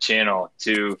change the channel,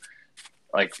 to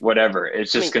whatever.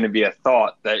 It's just going to be a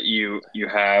thought that you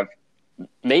have.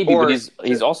 Maybe, but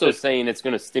he's also saying it's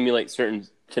going to stimulate certain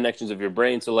connections of your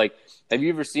brain. So have you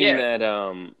ever seen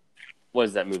that what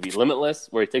is that movie, Limitless,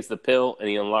 where he takes the pill and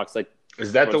he unlocks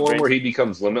is that the one where he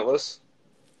becomes limitless?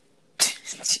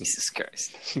 Jesus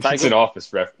Christ. It's an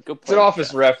office reference. It's an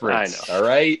office reference. I know. All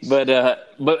right.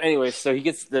 But anyway, so he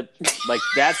gets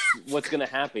that's what's going to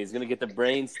happen. He's going to get the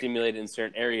brain stimulated in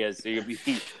certain areas, so you'll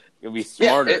be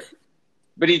smarter. Yeah,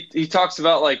 but he talks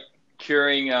about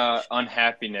curing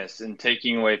unhappiness and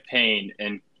taking away pain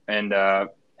and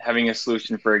having a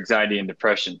solution for anxiety and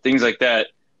depression, things like that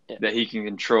that he can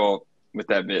control with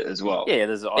that bit as well. Yeah,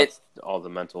 there's all the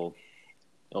mental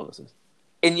illnesses.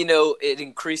 And it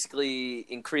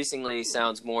increasingly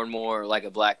sounds more and more like a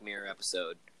Black Mirror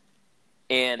episode.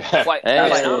 And quite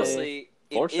honestly,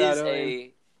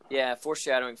 it is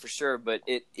foreshadowing for sure. But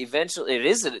it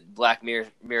is a Black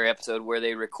Mirror episode where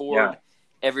they record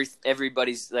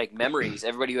everybody's memories.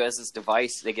 Everybody who has this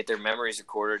device, they get their memories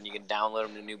recorded, and you can download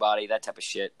them to New Body, that type of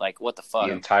shit. What the fuck?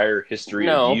 The entire history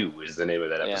of you is the name of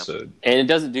that episode. And it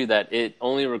doesn't do that. It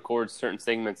only records certain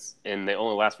segments, and they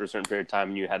only last for a certain period of time,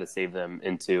 and you had to save them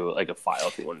into a file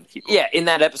if you wanted to keep them. Yeah, in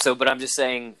that episode, but I'm just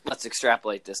saying, let's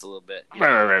extrapolate this a little bit.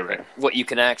 Right. What you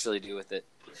can actually do with it.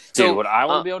 Dude, what I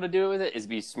want to be able to do with it is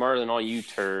be smarter than all you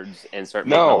turds and start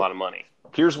making a lot of money.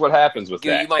 Here's what happens with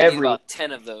that. You might need about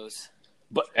 10 of those.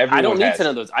 But I don't need 10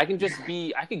 of those. I can just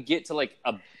I could get to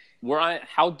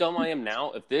how dumb I am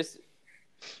now. If this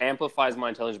amplifies my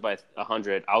intelligence by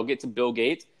 100, I'll get to Bill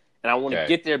Gates, and I want to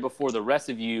get there before the rest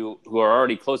of you who are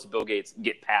already close to Bill Gates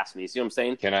get past me. See what I'm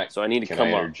saying? So I need to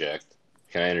come up.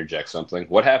 Can I interject something?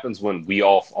 What happens when we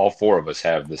all four of us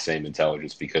have the same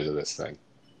intelligence because of this thing?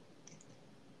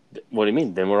 What do you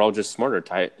mean? Then we're all just smarter.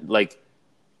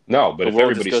 No, but if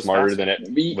everybody's smarter than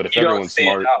it, but if everyone's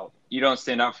smart, you don't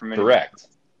stand out from anyone. Correct.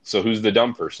 So who's the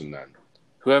dumb person then?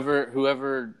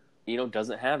 Whoever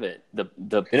doesn't have it. The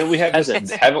Didn't we have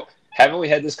this? Haven't we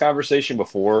had this conversation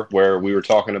before where we were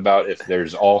talking about if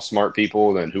there's all smart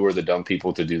people, then who are the dumb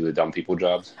people to do the dumb people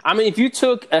jobs? I mean, if you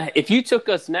took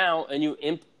us now and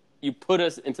you put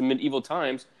us into medieval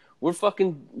times, we're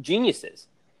fucking geniuses.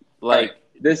 Like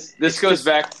this goes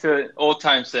back to old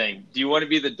time saying: do you want to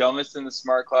be the dumbest in the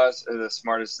smart class or the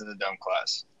smartest in the dumb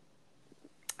class?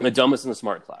 The dumbest in the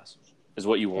smart class is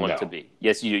what you want to be.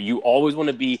 Yes, you do. You always want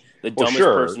to be the dumbest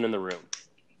person in the room.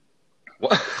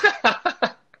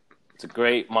 It's a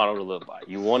great motto to live by.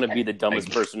 You want to be the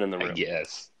dumbest person in the room.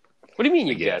 Yes. What do you mean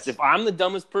you guess? If I'm the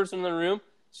dumbest person in the room,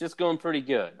 it's just going pretty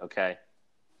good, okay?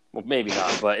 Well, maybe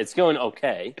not, but it's going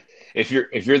okay. If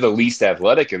you're the least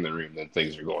athletic in the room, then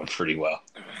things are going pretty well.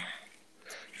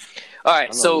 All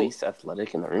right, I'm the least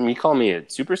athletic in the room. You call me a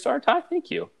superstar, Ty? Thank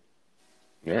you.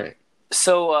 All right.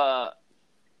 So,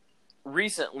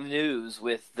 recent news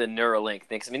with the Neuralink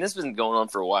thing. I mean, this has been going on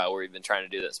for a while where we've been trying to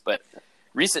do this, but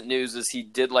recent news is he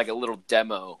did like a little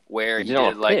demo where he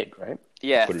did like pig, right?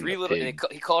 Yeah,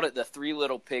 he called it the 3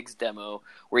 Little Pigs demo,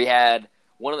 where he had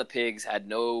one of the pigs had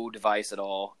no device at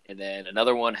all, and then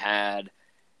another one had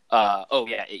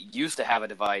it used to have a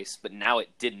device, but now it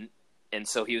didn't. And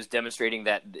so he was demonstrating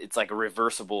that it's like a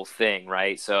reversible thing,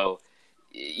 right? So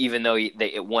even though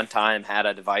they at one time had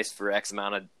a device for X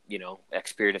amount of,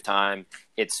 X period of time,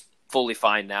 it's fully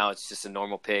fine now. It's just a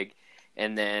normal pig.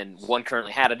 And then one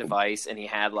currently had a device, and he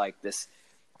had like this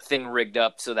thing rigged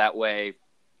up so that way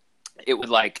it would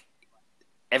like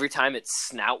every time its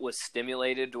snout was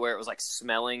stimulated to where it was like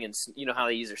smelling, and you know how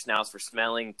they use their snouts for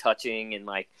smelling, touching, and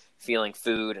like feeling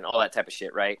food and all that type of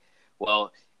shit, right?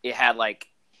 Well, it had like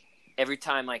every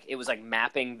time like it was like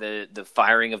mapping the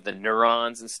firing of the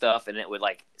neurons and stuff, and it would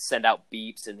like send out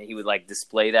beeps, and he would like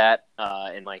display that,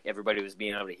 and like everybody was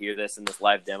being able to hear this in this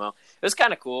live demo. It was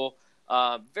kind of cool.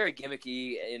 Very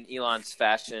gimmicky in Elon's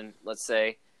fashion, let's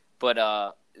say.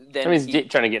 But then he's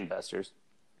trying to get investors.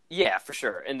 Yeah, for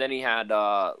sure. And then he had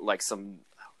like some,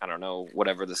 I don't know,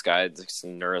 whatever this guy,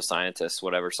 some neuroscientist,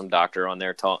 whatever, some doctor on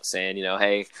there saying,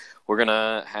 hey, we're going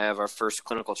to have our first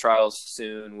clinical trials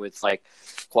soon with like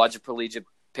quadriplegia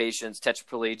patients,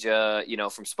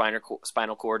 tetraplegia, from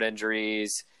spinal cord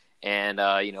injuries, and,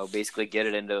 basically get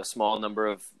it into a small number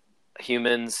of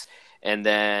humans. And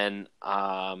then,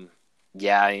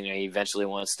 he eventually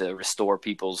wants to restore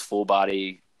people's full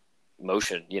body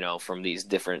motion, from these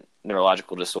different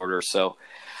neurological disorders. So,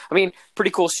 I mean,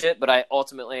 pretty cool shit, but I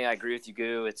agree with you,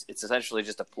 Goo. It's essentially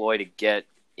just a ploy to get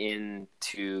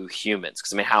into humans.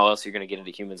 Because, I mean, how else are you going to get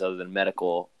into humans other than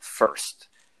medical first?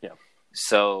 Yeah.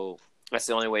 So that's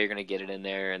the only way you're going to get it in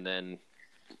there, and then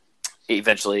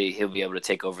eventually he'll be able to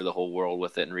take over the whole world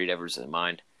with it and read everyone's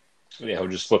mind. Yeah, he'll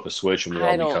just flip a switch and we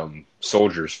all become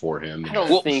soldiers for him. I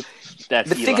don't think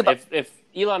that's Elon. If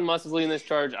Elon Musk is leading this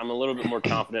charge, I'm a little bit more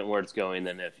confident where it's going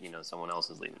than if someone else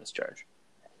is leading this charge.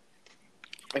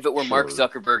 If it were Mark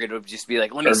Zuckerberg, it would just be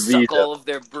like, let me suck all of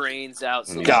their brains out.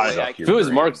 So if it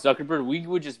was Mark Zuckerberg, we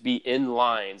would just be in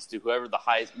lines to whoever the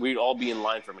highest. We'd all be in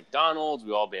line for McDonald's.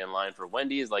 We'd all be in line for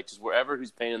Wendy's. Like just wherever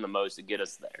who's paying the most to get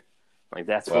us there. Like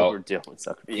that's what we're doing with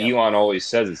Zuckerberg. Elon always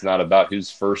says it's not about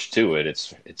who's first to it;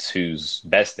 it's who's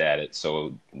best at it.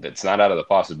 So it's not out of the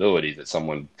possibility that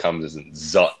someone comes and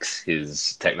zucks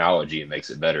his technology and makes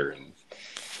it better and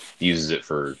uses it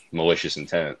for malicious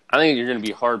intent. I think you're going to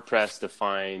be hard pressed to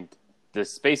find the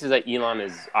spaces that Elon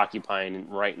is occupying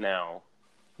right now.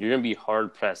 You're going to be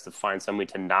hard pressed to find somebody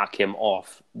to knock him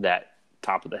off that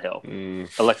top of the hill.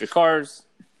 Electric cars,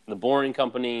 the Boring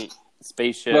Company.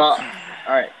 Spaceship. Well,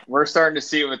 all right. We're starting to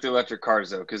see it with the electric cars,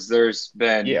 though, because there's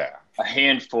been a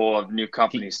handful of new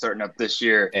companies starting up this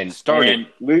year. And starting.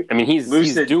 He's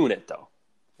doing it, though.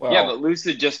 Well, yeah, but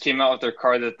Lucid just came out with their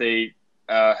car that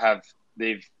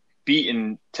they've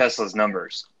beaten Tesla's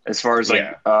numbers as far as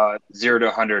 0 to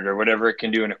 100 or whatever it can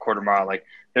do in a quarter mile. Like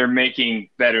they're making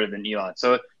better than Elon.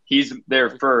 So he's there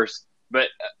first, but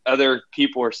other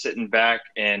people are sitting back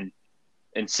and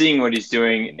seeing what he's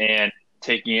doing and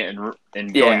taking it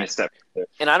and going a step further.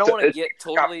 And I don't want to get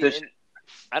totally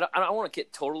I don't want to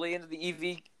get totally into the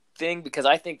EV thing because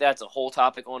I think that's a whole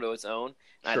topic onto its own.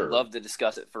 And I'd love to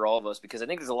discuss it for all of us because I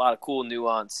think there's a lot of cool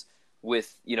nuance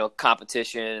with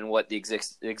competition and what the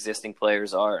existing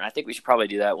players are. And I think we should probably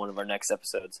do that one of our next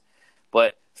episodes.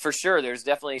 But for sure, there's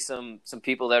definitely some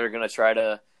people that are going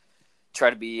to try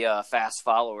to be fast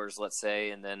followers, let's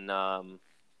say, and then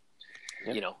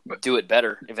do it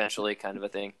better eventually, kind of a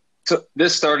thing. So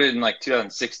this started in like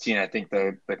 2016. I think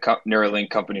the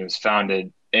Neuralink company was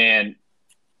founded, and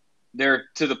they're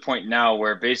to the point now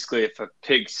where basically if a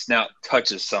pig's snout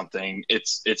touches something,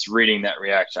 it's reading that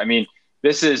reaction. I mean,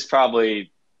 this is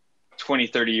probably 20,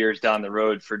 30 years down the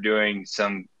road for doing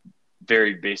some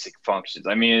very basic functions.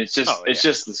 I mean, it's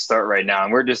just the start right now.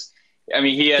 And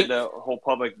he had the whole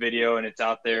public video and it's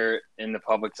out there in the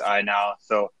public's eye now.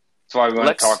 So that's why we want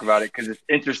to talk about it, because it's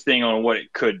interesting on what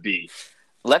it could be.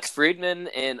 Lex Friedman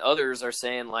and others are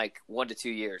saying like 1 to 2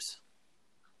 years.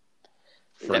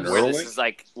 Where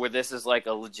this is like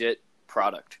a legit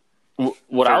product.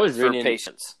 What I was reading, for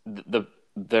patients.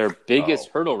 Their biggest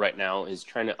hurdle right now is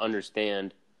trying to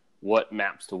understand what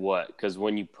maps to what. Because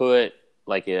when you put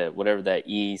like whatever that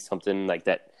something like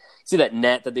that, see that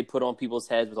net that they put on people's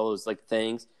heads with all those like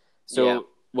things. So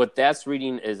what that's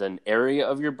reading is an area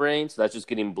of your brain. So that's just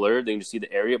getting blurred. They can just see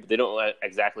the area, but they don't know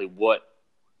exactly what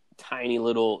tiny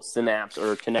little synapse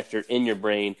or connector in your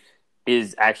brain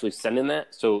is actually sending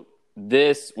that. So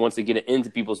this, once they get it into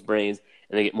people's brains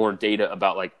and they get more data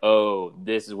about like, oh,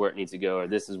 this is where it needs to go, or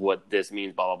this is what this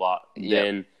means, blah, blah, blah,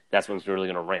 then that's when it's really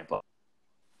going to ramp up.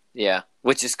 Yeah,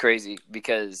 which is crazy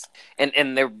because –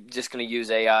 and they're just going to use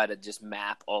AI to just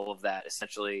map all of that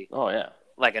essentially. Oh, yeah.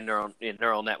 Like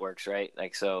neural networks, right?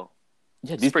 Like so.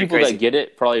 Yeah, these people that get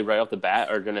it probably right off the bat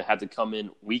are going to have to come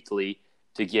in weekly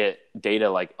to get data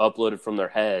like uploaded from their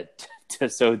head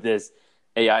so this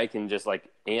AI can just like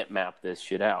ant map this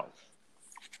shit out.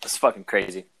 It's fucking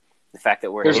crazy. The fact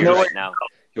that we're here right now.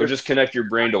 You'll just connect your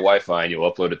brain to Wi-Fi and you'll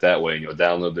upload it that way and you'll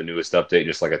download the newest update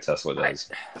just like a Tesla does.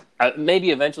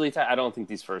 Maybe eventually. I don't think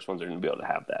these first ones are going to be able to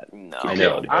have that. No, I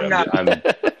know.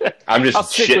 I'm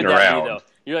just shitting around. That,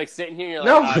 you're like sitting here. You're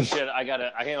like, oh shit!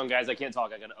 Hang on, guys. I can't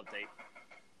talk. I got to update.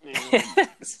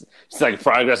 It's like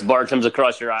progress bar comes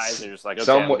across your eyes, and you're just like,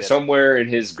 okay, somewhere in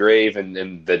his grave and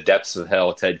in the depths of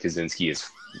hell, Ted Kaczynski is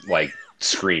like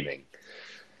screaming.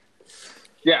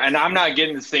 Yeah, and I'm not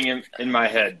getting this thing in my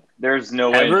head. There's no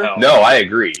way in hell. No, I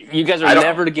agree. You guys are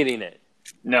never getting it.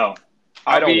 No,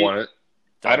 I don't want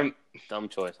it. Dumb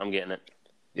choice. I'm getting it.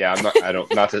 Yeah, I'm not. I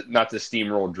don't. Not to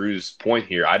steamroll Drew's point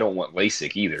here. I don't want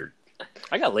LASIK either.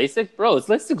 I got LASIK, bro.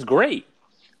 LASIK's great.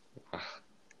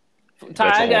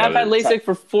 I've had LASIK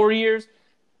for 4 years.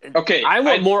 Okay, I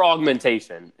want more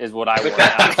augmentation. Is what I want.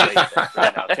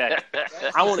 Okay,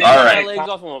 I want to get my legs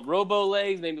off. I want robo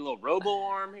legs, maybe a little robo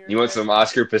arm here. You want some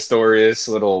Oscar Pistorius,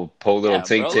 little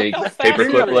tink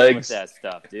paperclip legs? That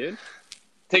stuff, dude.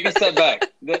 Take a step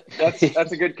back.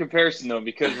 That's a good comparison though,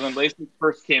 because when LASIK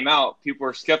first came out, people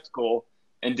were skeptical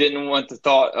and didn't want the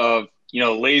thought of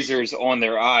lasers on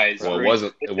their eyes. Well,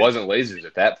 it wasn't lasers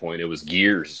at that point. It was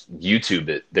gears. YouTube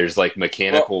it. There's like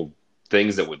mechanical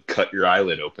things that would cut your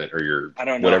eyelid open or your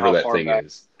whatever that thing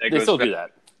is. They still do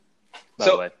that. By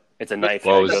the way, it's a knife that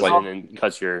goes in and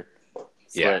cuts your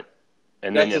slit,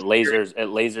 and then it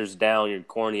lasers down your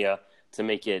cornea to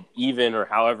make it even or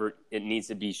however it needs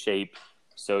to be shaped,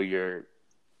 so you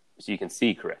can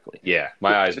see correctly. Yeah,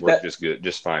 my eyes work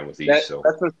just fine with these. That's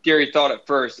a scary thought at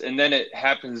first, and then it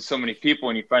happens to so many people,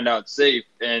 and you find out it's safe,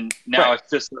 and now it's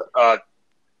just a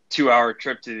 2-hour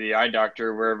trip to the eye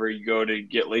doctor wherever you go to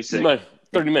get LASIK.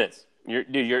 30 minutes.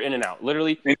 You're in and out.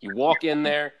 Literally, you walk in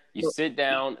there, you sit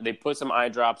down, they put some eye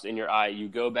drops in your eye, you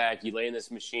go back, you lay in this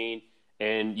machine,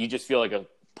 and you just feel like a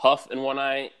puff in one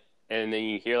eye, and then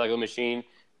you hear like a machine.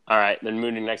 All right, then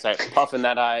move to the next eye, puff in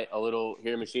that eye, a little,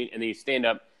 hear a machine, and then you stand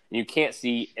up, and you can't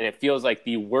see, and it feels like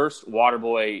the worst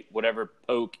Waterboy, whatever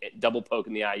double poke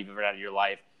in the eye you've ever had in your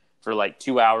life for like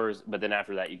 2 hours, but then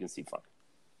after that, you can see fine.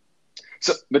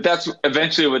 So, but that's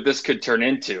eventually what this could turn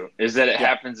into, is that it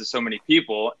happens to so many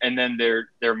people, and then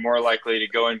they're more likely to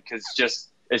go in because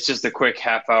it's just a quick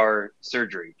half-hour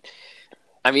surgery.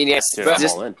 I mean, yes, I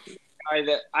would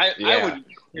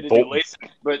do LASIK,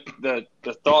 but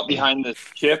the thought behind this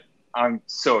chip, I'm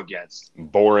so against.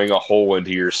 Boring a hole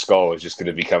into your skull is just going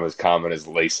to become as common as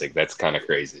LASIK. That's kind of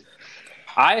crazy.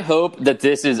 I hope that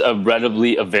this is a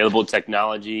readily available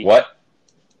technology. What?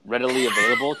 Readily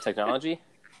available technology?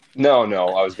 No,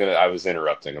 I was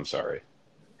interrupting. I'm sorry.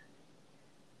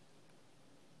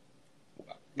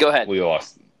 Go ahead. We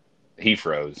lost. He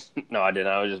froze. No, I didn't.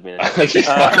 I was just being.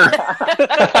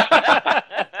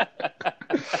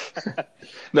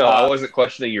 No, I wasn't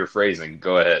questioning your phrasing.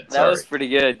 Go ahead. That was pretty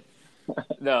good.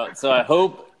 No, so I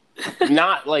hope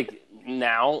not like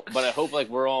now, but I hope like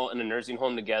we're all in a nursing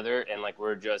home together and like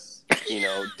we're just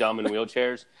dumb in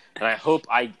wheelchairs. And I hope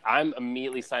I'm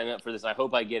immediately signing up for this. I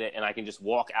hope I get it, and I can just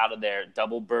walk out of there,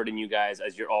 double burden you guys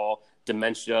as you're all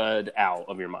dementia'd out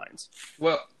of your minds.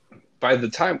 Well, by the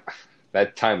time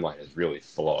that timeline is really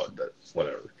flawed, but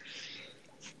whatever.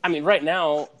 I mean, right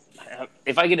now,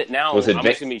 if I get it now, I'm just going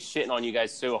to be shitting on you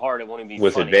guys so hard it won't even be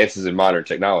with funny. Advances in modern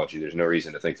technology, there's no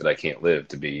reason to think that I can't live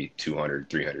to be 200,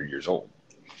 300 years old.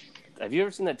 Have you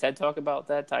ever seen that TED Talk about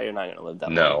that? Ty, you're not going to live that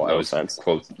long. No, I was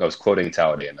quoting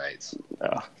Talladega Nights.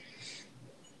 Oh.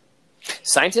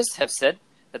 Scientists have said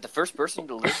that the first person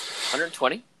to live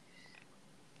 120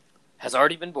 has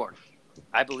already been born.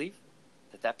 I believe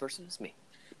that person is me.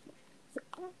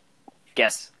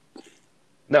 Guess.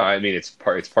 No, I mean it's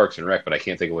Parks and Rec, but I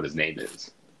can't think of what his name is.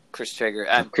 Chris Traeger.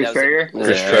 Chris Traeger?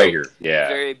 Chris Traeger, yeah.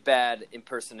 Very bad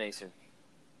impersonation.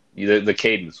 The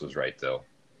cadence was right, though.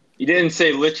 You didn't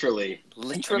say literally.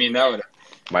 Literally? I mean, that would...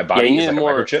 My body is like a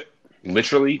microchip.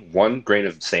 Literally, one grain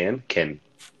of sand can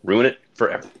ruin it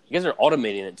forever. You guys are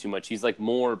automating it too much. He's like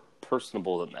more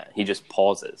personable than that. He just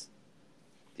pauses.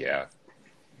 Yeah.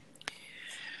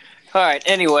 All right.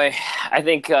 Anyway, I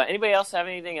think anybody else have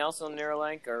anything else on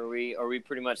Neuralink? Or are we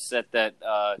pretty much set that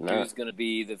who's going to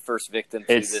be the first victim to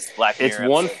this Black Mirror?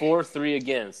 It's 1-4-3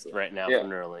 against right now for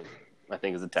Neuralink. I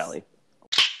think is a tally.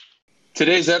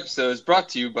 Today's episode is brought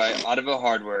to you by Ottawa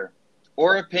Hardware.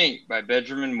 Aura Paint by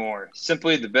Benjamin Moore.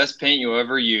 Simply the best paint you'll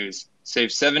ever use. Save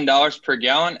 $7 per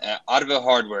gallon at Ottawa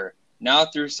Hardware. Now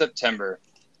through September.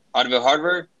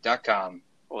 OttawaHardware.com.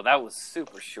 Well, that was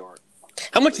super short.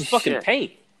 How much is fucking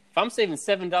paint? If I'm saving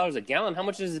 $7 a gallon, how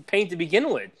much is it paint to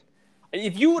begin with?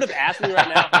 If you would have asked me right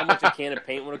now how much a can of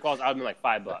paint would have cost, I would have been like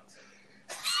 $5.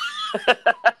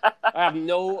 I have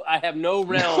no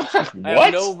realm. I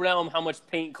have no realm how much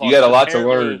paint costs. You got a lot to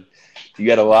learn. You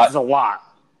got a lot. It's a lot.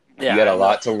 Yeah, you got a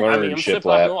lot to learn. I'm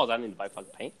shiplap. I need to buy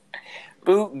fucking paint.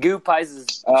 Goo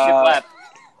Pies' shiplap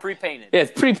pre-painted. Yeah,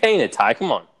 it's pre-painted, Ty. Come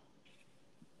on.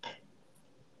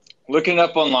 Looking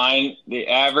up online, the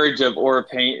average of Aura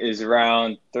paint is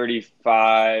around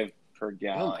 $35 per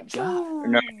gallon. Oh my god!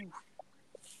 No.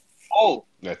 Oh,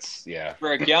 that's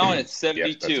For a gallon, it's $72.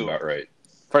 Yep, that's about right.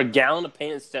 For a gallon of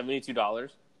paint, it's $72.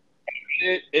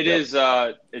 It is.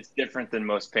 It's different than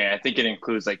most paint. I think it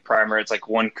includes like primer. It's like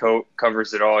one coat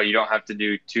covers it all. You don't have to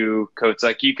do 2 coats.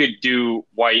 Like you could do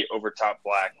white over top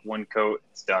black. 1 coat,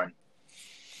 it's done.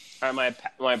 All right,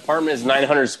 my apartment is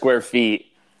 900 square feet.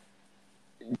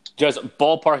 Just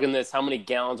ballparking this, how many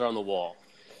gallons are on the wall?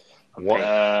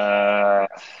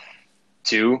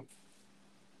 2.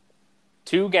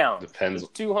 2 gallons. Depends.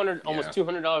 Almost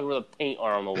 $200 worth of paint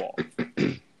are on the wall.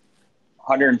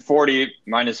 140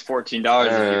 minus $14 if you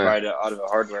buy it out of a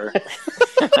hardware.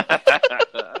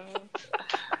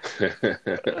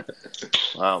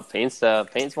 Wow, paint's more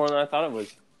than I thought it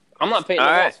was. I'm not painting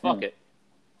the walls. Fuck it.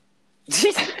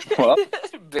 Well,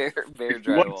 bare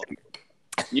drywall.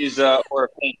 Use or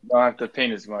paint. You don't have to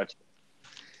paint as much.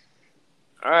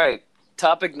 All right.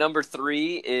 Topic number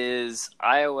 3 is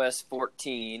iOS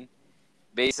 14.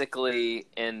 Basically,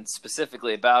 and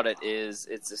specifically about it, is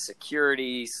it's a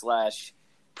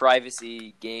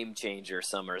security/privacy game changer,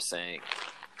 some are saying.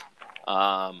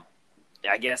 I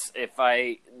guess if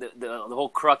the whole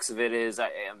crux of it is,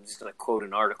 I'm just going to quote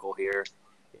an article here,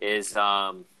 is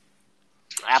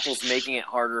Apple's making it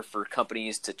harder for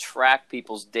companies to track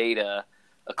people's data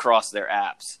across their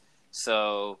apps.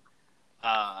 So,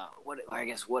 what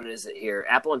is it here?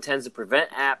 Apple intends to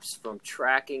prevent apps from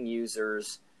tracking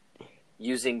users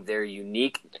using their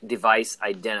unique device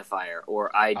identifier,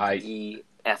 or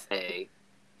IDFA,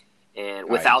 and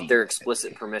without their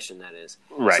explicit permission, that is.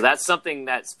 Right. So that's something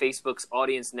that Facebook's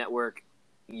audience network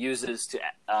uses to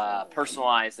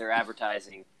personalize their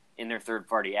advertising in their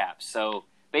third-party apps. So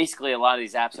basically, a lot of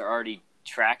these apps are already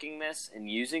tracking this and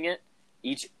using it.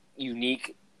 Each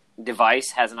unique device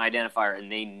has an identifier,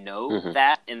 and they know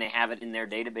that, and they have it in their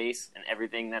database and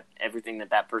everything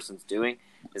that person's doing.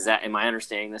 Am I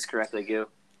understanding this correctly, Goo?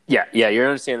 Yeah, you're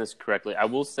understanding this correctly. I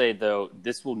will say, though,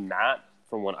 this will not,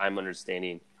 from what I'm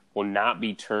understanding, will not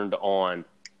be turned on.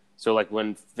 So, like,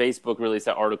 when Facebook released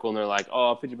that article and they're like,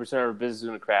 50% of our business is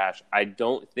going to crash, I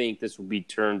don't think this will be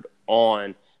turned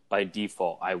on by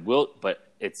default. But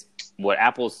it's what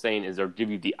Apple's saying is they'll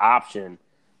give you the option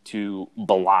to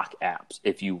block apps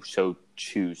if you so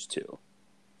choose to.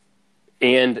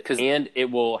 And it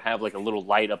will have, like, a little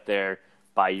light up there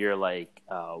by your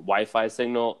Wi-Fi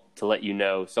signal to let you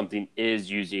know something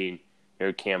is using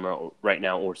your camera right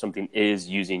now, or something is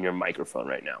using your microphone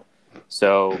right now.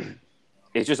 So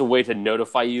it's just a way to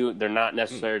notify you. They're not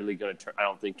necessarily going to turn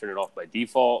it off by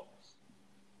default,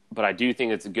 but I do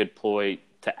think it's a good ploy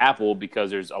to Apple,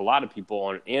 because there's a lot of people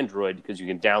on Android, because you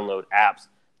can download apps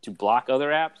to block other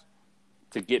apps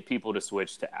to get people to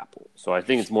switch to Apple. So I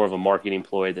think it's more of a marketing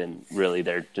ploy than really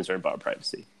they're concerned about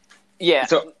privacy. Yeah.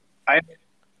 So I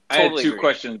had 2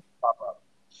 questions pop up.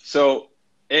 So,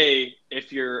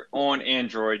 if you're on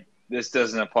Android, this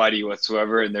doesn't apply to you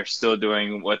whatsoever, and they're still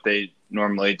doing what they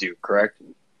normally do, correct?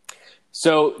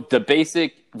 So the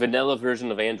basic vanilla version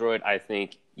of Android, I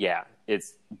think,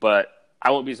 But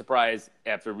I won't be surprised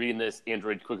after reading this,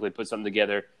 Android quickly put something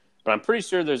together. But I'm pretty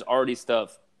sure there's already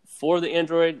stuff for the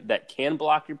Android that can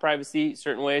block your privacy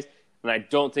certain ways. And I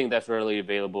don't think that's readily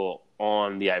available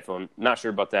on the iPhone. Not sure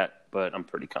about that, but I'm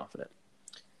pretty confident.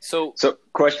 So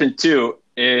question 2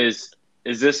 is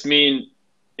this mean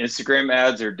Instagram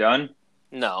ads are done?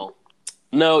 No,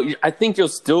 I think you'll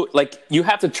still, like, you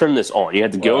have to turn this on. You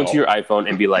have to go into your iPhone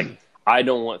and be like, I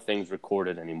don't want things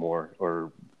recorded anymore,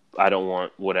 or I don't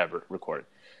want whatever recorded.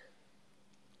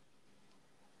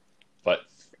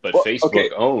 But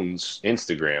Facebook owns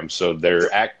Instagram, so their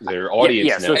audience.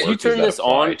 Yeah. So if you turn this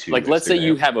on, like, let's say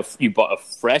you bought a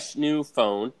fresh new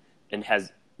phone and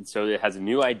it has a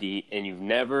new ID, and you've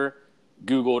never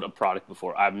Googled a product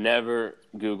before. I've never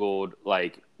Googled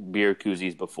like beer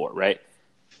koozies before, right?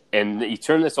 And you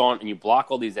turn this on and you block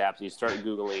all these apps and you start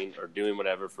Googling or doing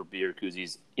whatever for beer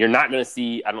koozies. You're not going to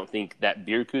see, I don't think, that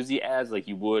beer koozie ads like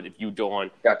you would if you go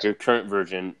on your current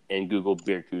version and Google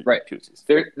beer koozies.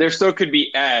 There still could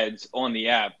be ads on the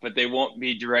app, but they won't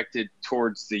be directed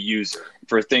towards the user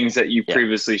for things that you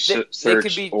previously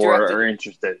searched or are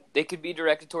interested. They could be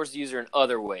directed towards the user in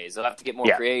other ways. They'll have to get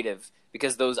more creative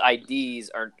because those IDs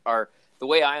are the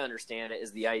way I understand it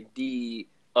is the ID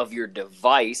of your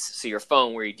device, so your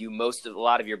phone where you do a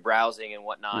lot of your browsing and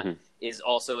whatnot, is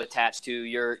also attached to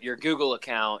your Google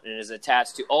account and is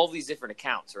attached to all these different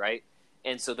accounts, right?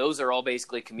 And so those are all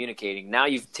basically communicating. Now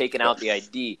you've taken out the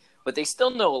ID, but they still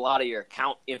know a lot of your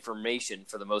account information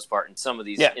for the most part in some of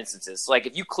these instances. Like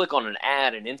if you click on an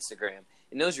ad in Instagram,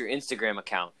 it knows your Instagram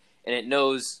account and it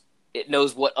knows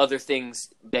what other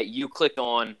things that you clicked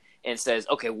on and says,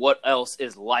 okay, what else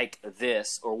is like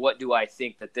this, or what do I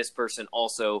think that this person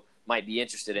also might be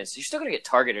interested in? So you're still going to get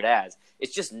targeted ads.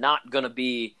 It's just not going to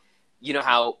be, you know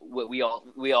how we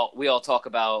all talk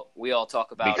about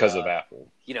because of Apple.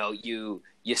 You know, you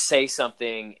say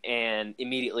something and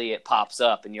immediately it pops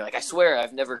up, and you're like, I swear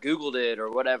I've never Googled it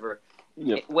or whatever.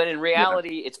 Yep. When in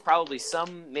reality, it's probably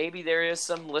maybe there is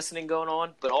some listening going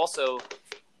on, but also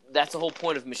that's the whole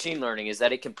point of machine learning is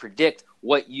that it can predict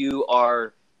what you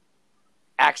are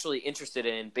actually interested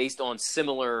in based on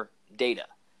similar data.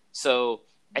 So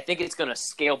I think it's going to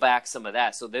scale back some of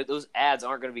that. So those ads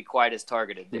aren't going to be quite as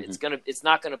targeted. It's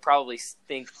not going to probably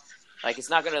think like it's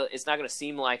not going to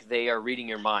seem like they are reading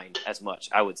your mind as much,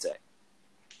 I would say.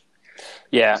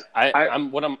 Yeah,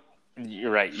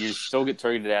 you're right. You still get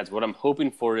targeted ads. What I'm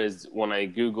hoping for is when I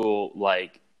Google,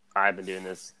 like I've been doing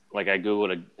this, like I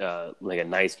Googled a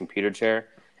nice computer chair,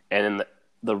 and then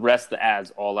the rest of the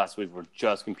ads all last week were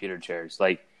just computer chairs.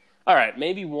 Like, all right,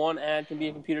 maybe one ad can be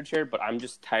a computer chair, but I'm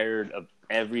just tired of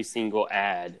every single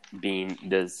ad being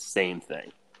the same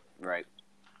thing. Right.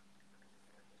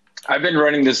 I've been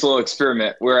running this little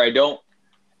experiment where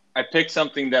I pick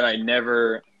something that I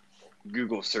never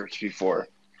Google searched before,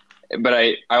 but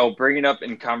I will bring it up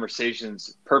in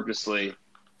conversations purposely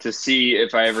to see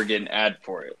if I ever get an ad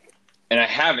for it. And I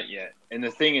haven't yet. And the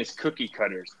thing is cookie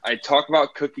cutters. I talk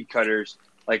about cookie cutters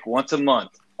like once a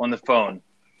month on the phone.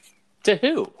 To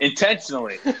who?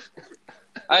 Intentionally.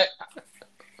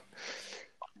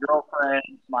 Girlfriend,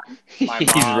 my He's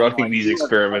mom, running these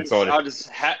experiments on it. I'll just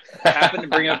happen to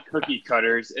bring up cookie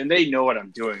cutters, and they know what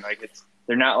I'm doing. Like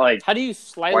they're not like. How do you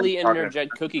slightly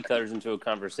interject cookie cutters into a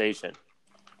conversation?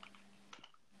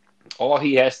 All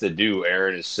he has to do,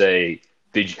 Aaron, is say,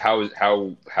 how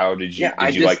did you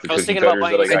like the cookie cutters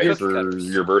that I got you for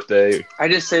your birthday? I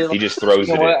just say he just throws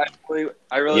it in.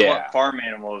 I really want farm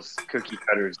animals cookie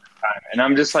cutters at the time, and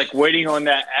I'm just like waiting on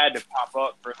that ad to pop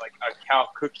up for like a cow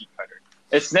cookie cutter.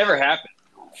 It's never happened,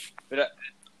 but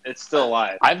it's still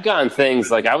alive. I've gotten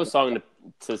things like I was talking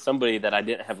to somebody that I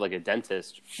didn't have like a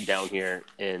dentist down here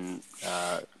in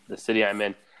the city I'm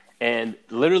in. And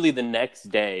literally the next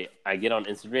day I get on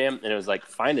Instagram and it was like,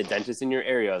 find a dentist in your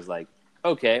area. I was like,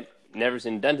 okay, never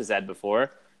seen a dentist ad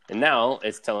before. And now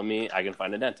it's telling me I can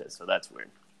find a dentist. So that's weird.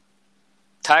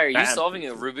 Ty, are you solving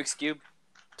a Rubik's Cube?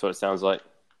 That's what it sounds like.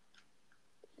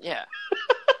 Yeah.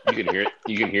 You can hear it.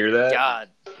 You can hear that? God.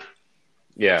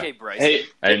 Yeah. Okay, Bryce. Hey,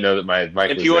 I didn't know that my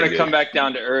mic if was you want that to good. come back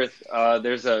down to earth,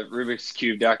 there's a Rubik's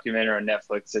Cube documentary on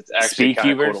Netflix. It's actually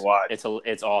kind of cool to watch.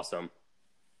 It's awesome.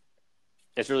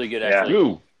 It's really good,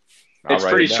 actually. Yeah. It's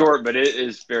pretty short, but it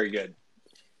is very good.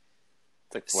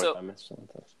 It's like 45 minutes.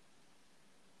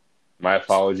 My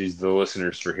apologies to the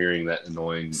listeners for hearing that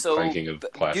annoying clanking of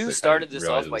plastic. You started this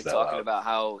off by talking about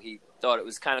how he thought it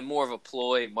was kind of more of a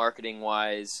ploy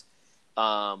marketing-wise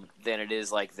than it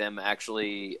is like them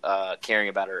actually caring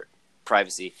about her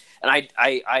privacy. And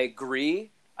I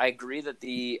agree. I agree that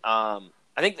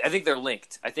I I think they're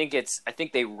linked. I think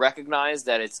they recognize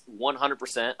that it's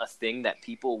 100% a thing that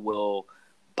people will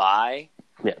buy.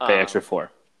 Yeah, pay extra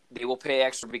for. They will pay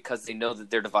extra because they know that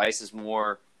their device is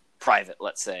more private,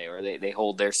 let's say, or they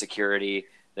hold their security,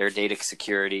 their data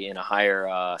security in a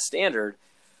higher standard.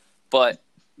 But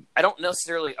I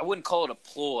wouldn't call it a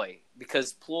ploy,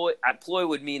 because ploy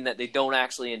would mean that they don't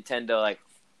actually intend to like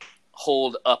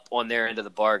hold up on their end of the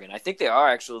bargain. I think they are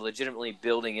actually legitimately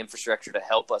building infrastructure to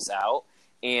help us out,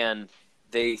 and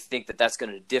they think that that's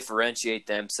going to differentiate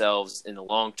themselves in the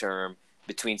long term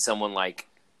between someone like,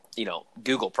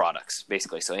 Google products,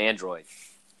 basically, so Android.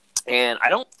 And I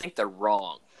don't think they're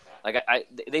wrong. Like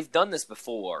they've done this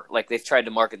before. Like they've tried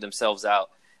to market themselves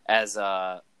out as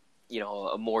a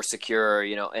more secure,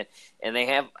 and they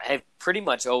have pretty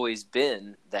much always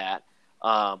been that.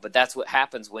 But that's what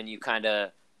happens when you kind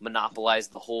of monopolize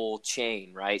the whole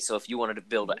chain, right? So if you wanted to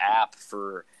build an app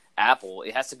for Apple,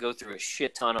 it has to go through a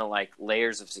shit ton of like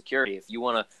layers of security. If you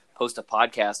want to post a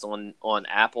podcast on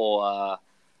Apple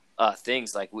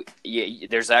things, like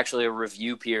there's actually a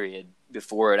review period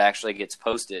before it actually gets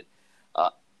posted.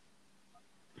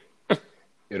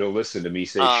 It'll listen to me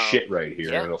say shit right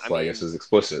here, and it'll flag us as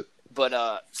explicit. But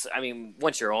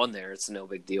once you're on there, it's no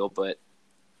big deal. But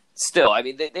still,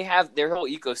 they have their whole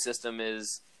ecosystem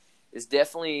is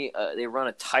definitely they run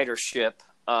a tighter ship.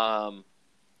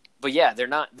 But yeah, they're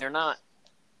not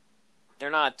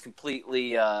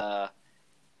completely.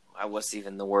 What's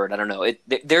even the word? I don't know.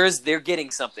 They're getting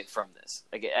something from this,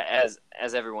 like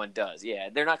as everyone does. Yeah,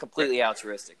 they're not completely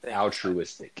altruistic.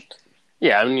 Altruistic.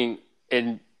 Yeah,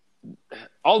 and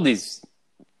all these,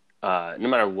 no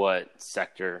matter what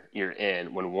sector you're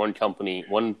in, when one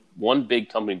big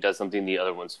company does something, the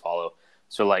other ones follow.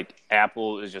 So like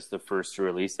Apple is just the first to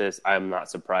release this. I'm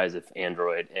not surprised if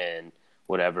Android and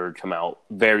whatever come out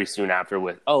very soon after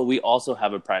with, we also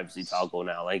have a privacy toggle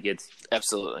now. Like it's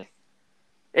absolutely.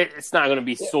 It's not going to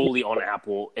be solely on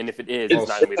Apple, and if it is, it's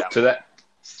not going to be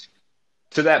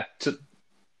that.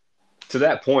 To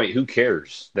that point, who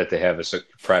cares that they have a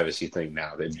privacy thing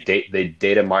now? They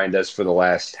data mined us for the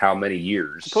last how many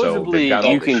years? Supposedly,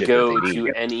 you can go to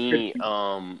any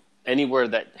anywhere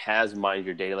that has mined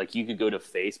your data. Like you could go to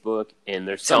Facebook, and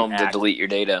there's tell them to delete your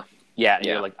data. Yeah,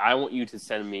 yeah. Like I want you to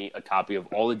send me a copy of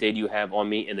all the data you have on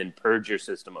me, and then purge your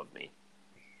system of me.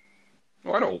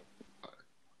 Well, I don't.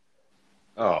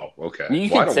 Oh, okay. You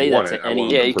can say that to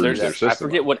any. Yeah, I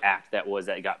forget what act that was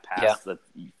that got passed a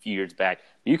few years back.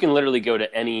 You can literally go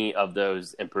to any of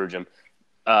those and purge them.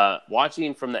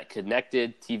 Watching from that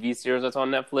connected TV series that's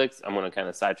on Netflix, I'm going to kind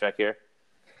of sidetrack here.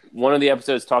 One of the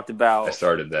episodes talked about. I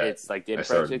started that. It's like data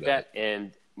privacy like that,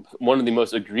 and one of the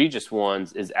most egregious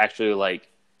ones is actually like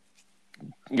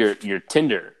your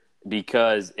Tinder,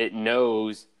 because it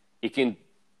knows it can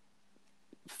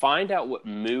find out what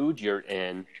mood you're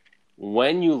in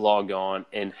when you log on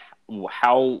and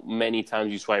how many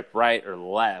times you swipe right or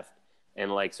left.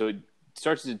 And like, so it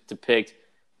starts to depict,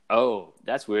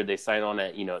 that's weird. They sign on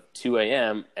at, 2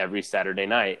 a.m. every Saturday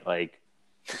night. Like,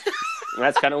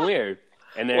 that's kind of weird.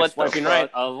 And they're swiping right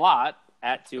a lot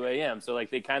at 2 a.m. So like,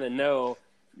 they kind of know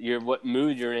what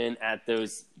mood you're in at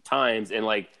those times. And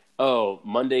like,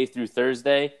 Monday through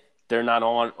Thursday, they're not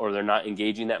on or they're not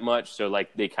engaging that much. So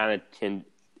like, they kind of can,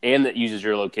 and that uses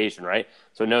your location, right?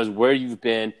 So it knows where you've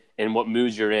been and what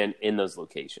moods you're in those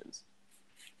locations.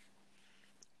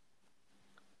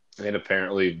 And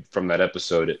apparently from that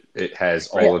episode, it has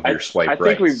all of your swipe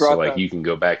rights. So like you can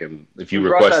go back and if you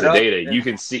request the data, you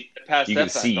can see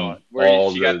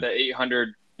all she got the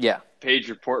 800 page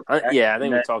report. I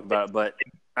think we talked about it, but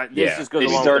this just goes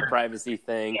along with the privacy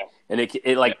thing. And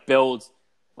it builds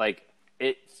like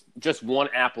it's just one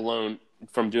app alone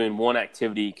from doing one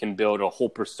activity can build a whole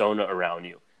persona around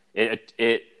you.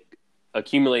 It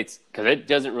accumulates because it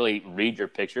doesn't really read your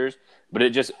pictures, but it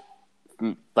just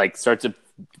like starts to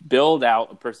build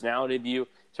out a personality of you,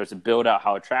 starts to build out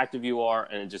how attractive you are,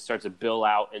 and it just starts to build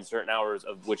out in certain hours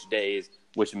of which days,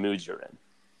 which moods you're in.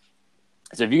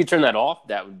 So if you could turn that off,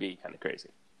 that would be kind of crazy.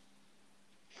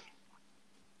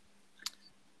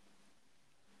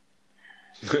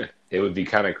 It would be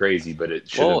kind of crazy, but it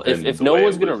should have been. If no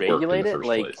one's going to regulate it,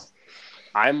 like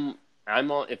I'm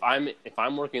on. If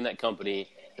I'm working in that company,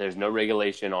 there's no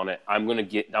regulation on it. I'm going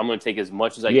to take as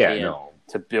much as I can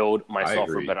to build my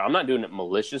software better. I'm not doing it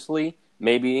maliciously,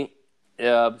 maybe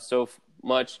so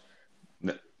much.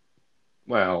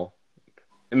 Well,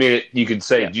 I mean, you could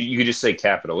say you could just say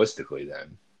capitalistically.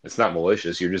 Then it's not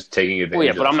malicious. You're just taking advantage. Well,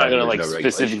 yeah, but I'm not going to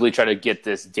specifically try to get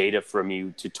this data from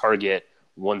you to target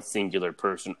one singular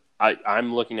person.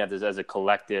 I'm looking at this as a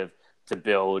collective to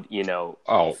build,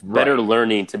 better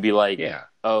learning to be like,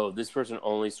 oh, this person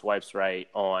only swipes right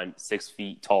on 6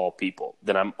 feet tall people,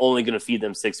 then I'm only going to feed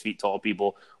them 6 feet tall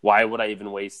people. Why would I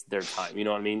even waste their time? You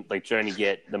know what I mean? Like trying to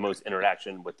get the most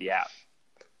interaction with the app.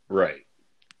 Right.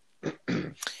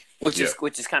 Which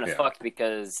is kind of fucked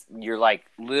because you're like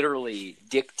literally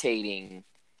dictating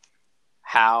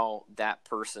how that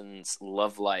person's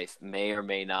love life may or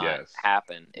may not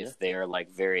happen if they are like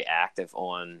very active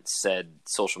on said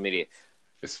social media.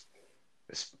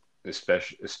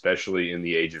 Especially in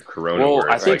the age of Corona.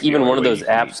 Well, I think even one of those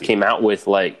apps came out with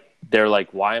like, they're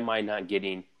like, why am I not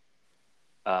getting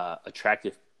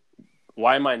attractive?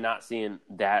 Why am I not seeing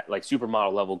that like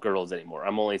supermodel level girls anymore?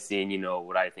 I'm only seeing,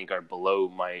 what I think are below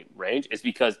my range. It's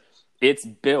because it's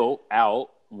built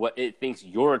out what it thinks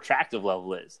your attractive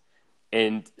level is.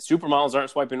 And supermodels aren't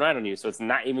swiping right on you, so it's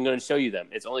not even going to show you them.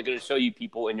 It's only going to show you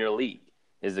people in your league,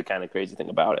 is the kind of crazy thing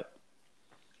about it.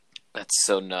 That's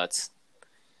so nuts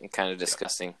and kind of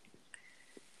disgusting.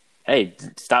 Hey,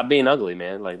 stop being ugly,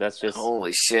 man. Like, that's just...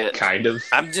 Holy shit. Kind of.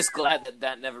 I'm just glad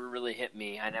that never really hit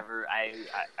me. I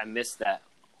missed that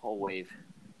whole wave.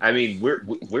 I mean,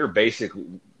 we're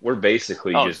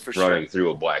basically just running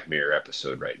through a Black Mirror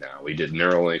episode right now. We did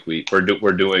Neuralink.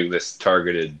 We're doing this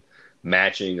targeted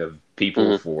matching of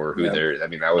people for who they're. I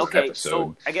mean, that was an episode.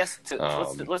 So I guess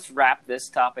let's wrap this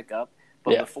topic up.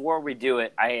 But before we do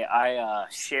it, I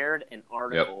shared an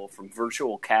article from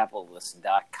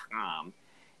virtualcapitalist.com,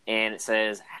 and it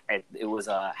says it was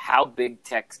how big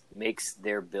tech makes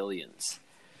their billions.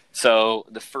 So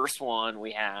the first one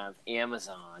we have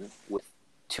Amazon with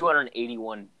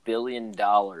 $281 billion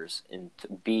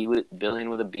billion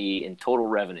with a B in total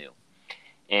revenue,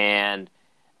 and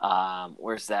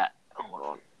where's that? Hold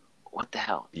on, what the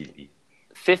hell?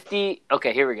 50.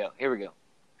 Okay, here we go.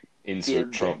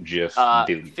 Insert Trump GIF.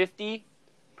 50%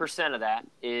 of that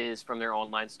is from their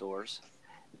online stores.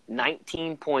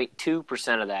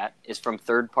 19.2% of that is from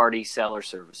third-party seller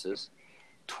services.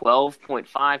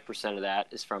 12.5% of that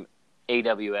is from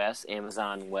AWS,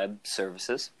 Amazon Web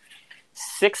Services.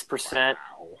 6%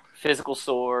 physical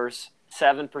stores.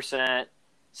 7%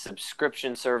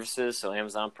 subscription services, so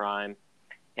Amazon Prime.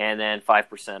 And then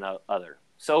 5% other.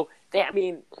 So,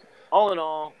 all in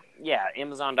all,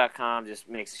 Amazon.com just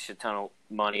makes a shit ton of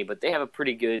money, but they have a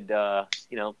pretty good,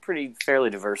 pretty fairly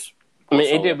diverse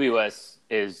portfolio. I mean, AWS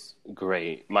is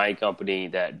great. My company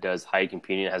that does high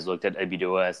computing has looked at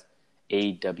AWS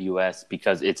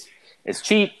because it's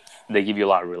cheap. They give you a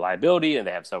lot of reliability, and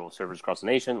they have several servers across the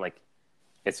nation. Like,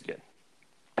 it's good.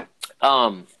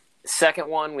 Second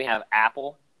one, we have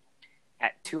Apple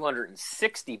at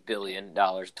 $260 billion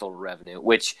total revenue,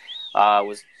 which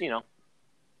was,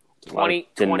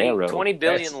 $20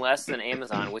 billion less than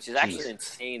Amazon, which is actually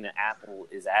insane that Apple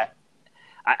is at.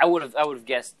 I would have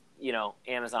guessed,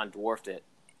 Amazon dwarfed it,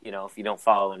 if you don't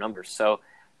follow the numbers. So,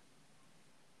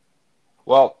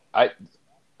 well, I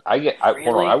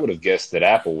would have guessed that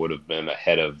Apple would have been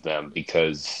ahead of them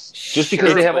because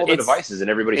they have all the devices in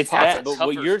everybody's pocket. But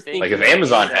what you're thinking, like if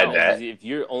Amazon had that, if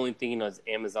you're only thinking of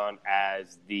Amazon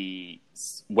as the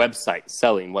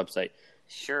selling website,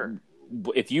 sure.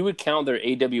 If you would count their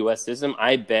AWS system,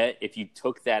 I bet if you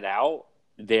took that out,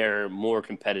 they're more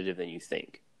competitive than you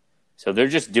think. So they're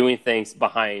just doing things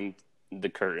behind the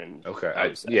curtain. Okay.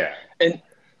 I'm just now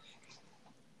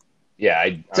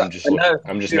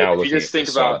looking. If you just think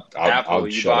about Apple,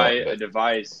 you buy a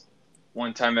device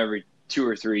one time every 2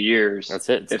 or 3 years. That's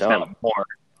it. If not more.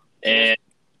 And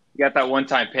you got that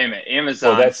one-time payment.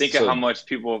 Amazon, think of how much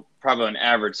people probably on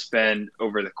average spend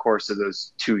over the course of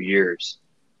those 2 years.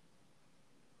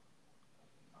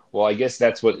 Well, I guess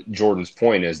that's what Jordan's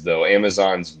point is, though.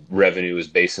 Amazon's revenue is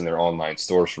based on their online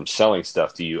stores from selling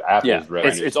stuff to you. Apple's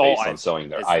revenue is based on selling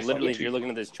their iPhone. Literally, if you're looking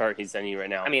at this chart he's sending you right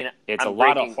now, it's a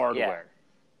lot of hardware.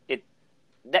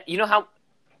 How...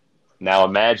 Now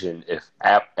imagine if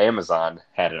Amazon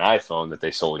had an iPhone that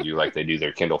they sold you like they do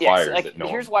their Kindle Fires.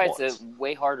 Here's why it's a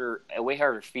way harder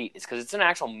feat. It's because it's an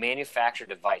actual manufactured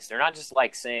device. They're not just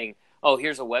like saying, "Oh,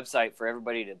 here's a website for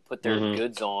everybody to put their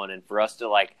goods on," and for us to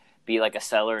like be like a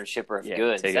seller and shipper of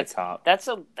goods. That's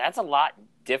a lot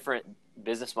different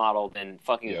business model than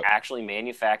fucking actually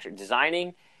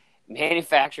designing,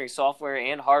 manufacturing software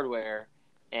and hardware.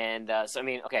 And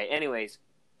anyways,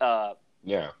 55%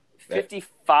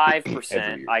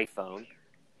 iPhone,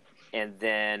 and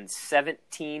then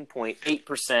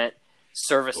 17.8%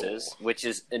 services, which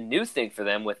is a new thing for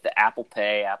them with the Apple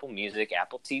Pay, Apple Music,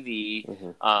 Apple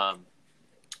TV, all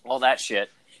that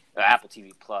shit. Apple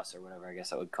TV Plus or whatever I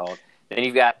guess I would call it. Then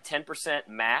you've got 10%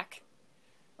 Mac.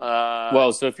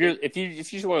 So if you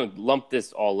just want to lump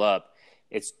this all up,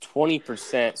 it's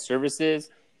 20% services,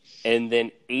 and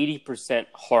then 80%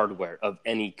 hardware of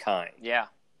any kind. Yeah.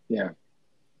 Yeah.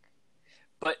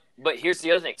 But here's the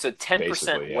other thing. So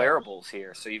 10% wearables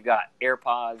here. So you've got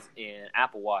AirPods and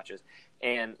Apple Watches.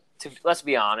 And let's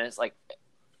be honest, like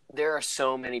there are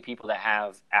so many people that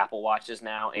have Apple Watches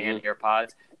now and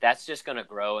AirPods. That's just going to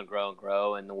grow and grow and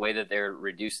grow. And the way that they're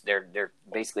reduced, they're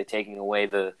basically taking away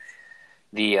the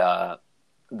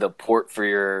port for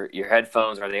your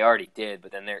headphones, or they already did,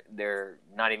 but then they're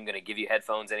not even going to give you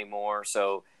headphones anymore.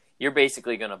 So you're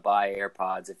basically going to buy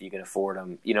AirPods if you can afford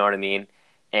them. You know what I mean?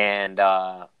 And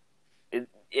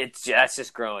that's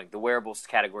just growing. The wearables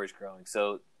category is growing.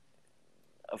 So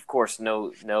of course,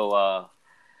 no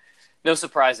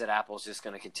surprise that Apple's just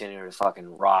going to continue to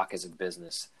fucking rock as a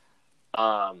business.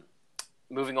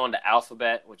 Moving on to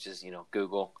Alphabet, which is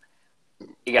Google.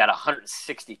 You got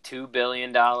 $162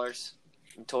 billion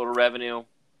in total revenue,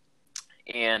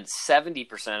 and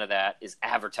 70% of that is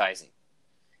advertising.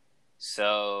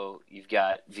 So you've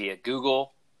got via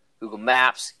Google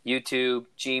Maps, YouTube,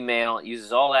 Gmail. It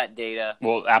uses all that data.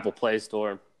 Well, Apple Play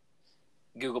Store.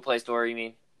 Google Play Store, you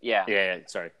mean? Yeah. Yeah.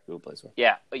 Sorry, Google Play Store.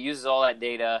 Yeah, it uses all that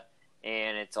data,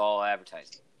 and it's all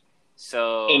advertising.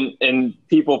 So and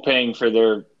people paying for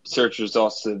their search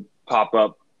results to pop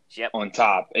up on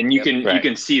top, and you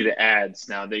can see the ads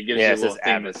now. They give you a little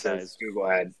thing that says Google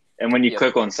ad, and when you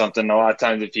click on something, a lot of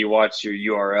times if you watch your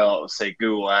URL, it'll say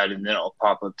Google ad, and then it'll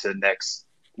pop up to the next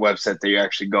website that you're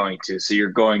actually going to. So you're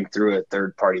going through a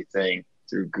third-party thing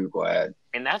through Google ad,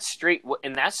 and that's straight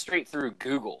through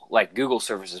Google, like Google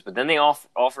services. But then they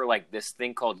offer like this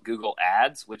thing called Google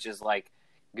Ads, which is like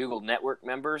Google network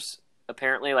members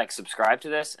apparently like subscribe to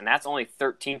this, and that's only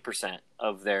 13%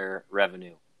 of their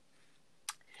revenue.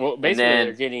 Well, basically,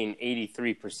 they're getting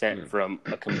 83% from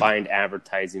a combined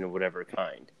advertising of whatever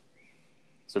kind.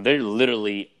 So they're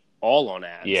literally all on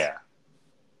ads. Yeah.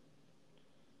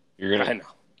 You're gonna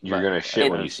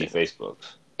shit when you see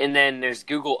Facebook's. And then there's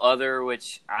Google Other,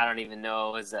 which I don't even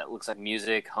know. Looks like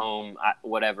music, home,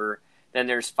 whatever. Then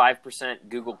there's 5%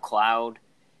 Google Cloud.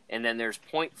 And then there's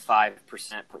 0.5%,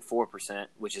 0.4%,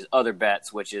 which is other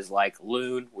bets, which is like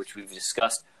Loon, which we've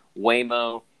discussed,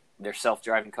 Waymo, their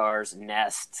self-driving cars,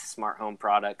 Nest, smart home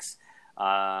products,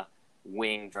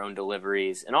 Wing, drone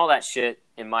deliveries, and all that shit,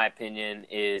 in my opinion,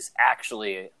 is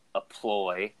actually a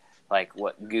ploy, like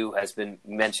what Goo has been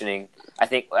mentioning. I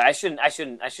think I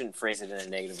shouldn't phrase it in a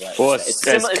negative way. Well, as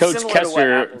Coach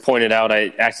Kessler pointed out,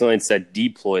 I accidentally said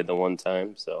deploy the one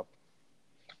time, so.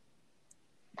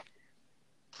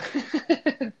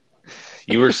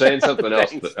 You were saying something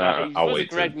else, but I'll wait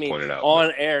to point it out.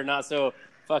 On air, not so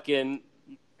fucking.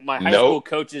 My high school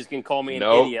coaches can call me an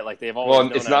idiot, like they've always.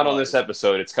 Well, it's not on this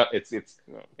episode. It's coming.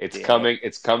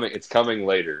 It's coming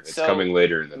later. It's coming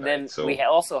later in the night. Then we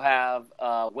also have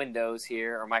Windows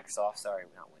here, or Microsoft. Sorry,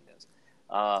 not Windows.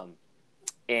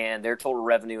 And their total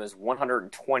revenue is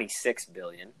 $126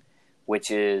 billion,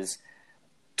 which is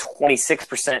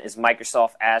 26% is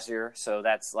Microsoft Azure, so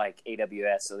that's like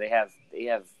AWS. So they have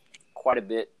quite a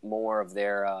bit more of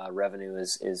their revenue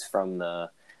is from the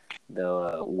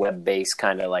web-based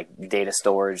kind of like data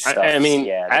storage stuff. I mean,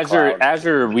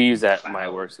 Azure we use at my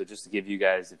work. So just to give you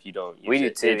guys, if you don't use we do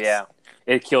too,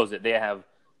 it kills it. They have,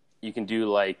 you can do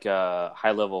like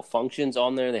high-level functions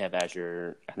on there. They have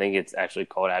Azure. I think it's actually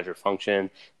called Azure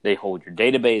Function. They hold your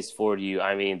database for you.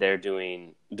 I mean, they're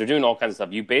doing all kinds of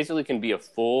stuff. You basically can be a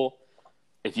full.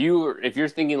 If you're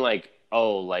thinking like,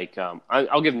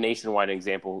 I'll give Nationwide an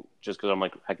example just because I'm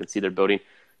like I could see they're building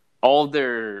all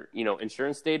their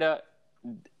insurance data,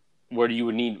 where you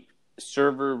would need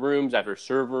server rooms after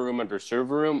server room after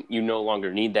server room. You no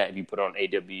longer need that if you put it on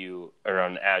AW or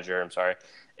on Azure. I'm sorry.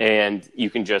 And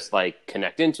you can just like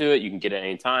connect into it. You can get it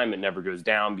any time. It never goes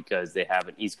down because they have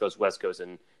an East Coast, West Coast,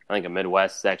 and I think a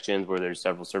Midwest sections where there's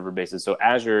several server bases. So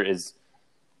Azure is,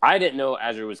 I didn't know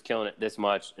Azure was killing it this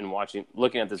much. And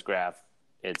looking at this graph,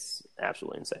 it's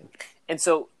absolutely insane. And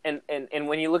so, and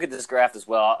when you look at this graph as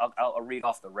well, I'll read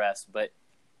off the rest, but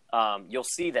you'll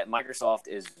see that Microsoft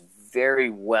is very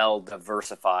well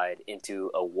diversified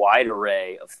into a wide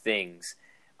array of things.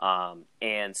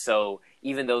 And so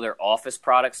even though they're Office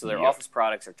products, so their Office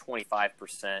products are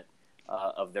 25%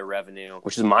 of their revenue.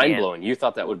 Which is mind-blowing. You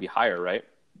thought that would be higher, right?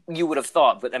 You would have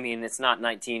thought, but I mean, it's not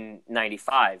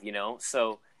 1995,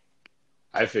 so...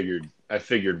 I figured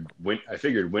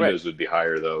Windows would be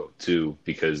higher though too,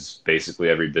 because basically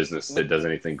every business that does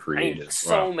anything creative,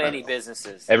 many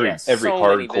businesses, every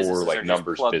hardcore like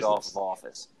numbers business off of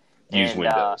Office use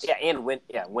Windows,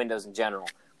 Windows in general.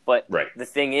 But the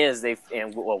thing is,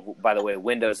 by the way,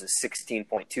 Windows is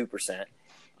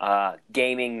 16.2%,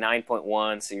 gaming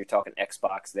 9.1%. So you're talking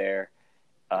Xbox there.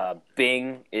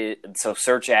 Bing, so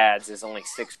search ads is only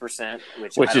 6%,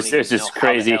 which is just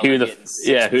crazy.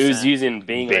 Who's using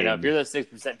Bing right now? If you're the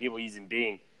 6% people using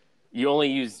Bing, you only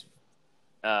use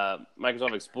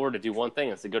Microsoft Explorer to do one thing.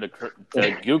 It's to go to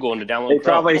Google and to download. They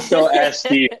probably still ask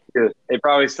Jeeves. They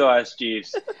probably still ask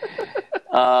Jeeves.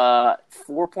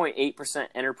 4.8%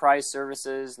 enterprise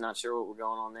services. Not sure what we're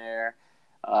going on there.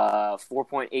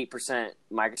 4.8%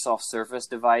 Microsoft Surface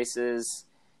devices,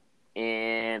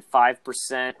 and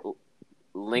 5%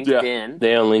 LinkedIn. Yeah,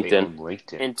 they own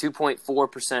LinkedIn. And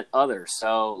 2.4% other.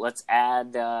 So let's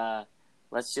add.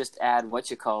 Let's just add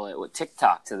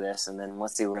TikTok to this, and then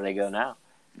let's see where they go now.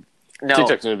 No,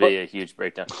 TikTok's going to be a huge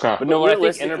breakdown. But no, what I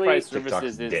think enterprise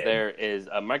services is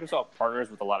Microsoft partners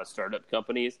with a lot of startup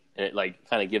companies, and it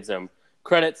kind of gives them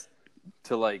credits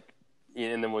to and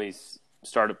then when these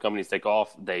startup companies take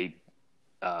off, they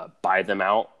buy them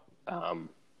out.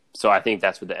 So I think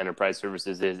that's what the enterprise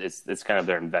services is. It's kind of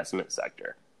their investment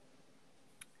sector.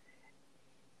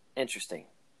 Interesting.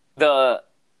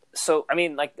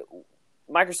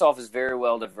 Microsoft is very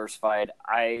well diversified.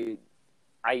 I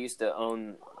used to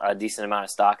own a decent amount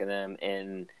of stock in them,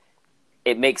 and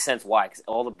it makes sense why, because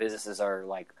all the businesses are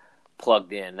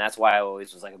plugged in. That's why I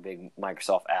always was a big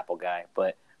Microsoft Apple guy.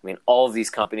 But all of these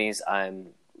companies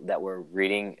that we're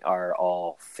reading are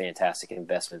all fantastic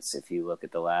investments. If you look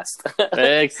at the last,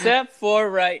 except for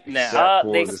right now,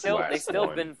 they still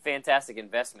have been fantastic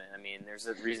investment. There's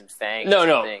a reason FANG.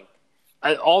 No.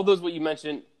 All those what you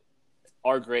mentioned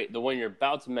are great. The one you're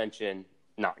about to mention,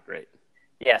 not great.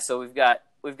 Yeah, so we've got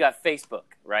Facebook,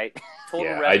 right?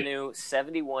 Total revenue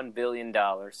 $71 billion,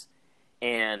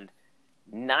 and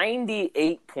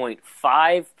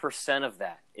 98.5% of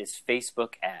that is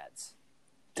Facebook ads.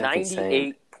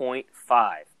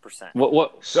 98.5%.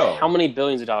 What? So how many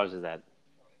billions of dollars is that?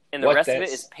 And the rest of it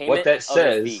is payment of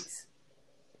fees.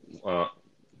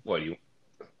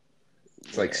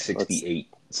 It's 68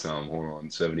 some. Hold on,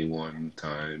 71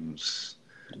 times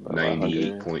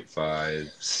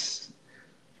 98.5.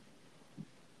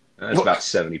 That's about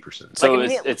 70%. So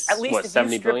it's what,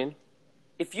 70 billion?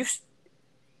 If you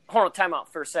hold on, time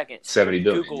out for a second. 70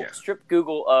 billion. Strip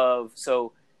Google of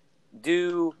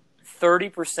do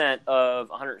 30% of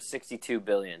 162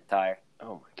 billion. Tyre.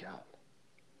 Oh my god.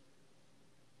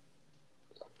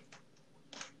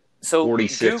 So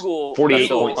 46, Google,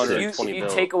 48.6. If you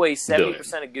take away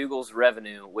 70% of Google's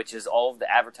revenue, which is all of the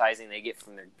advertising they get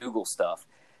from their Google stuff,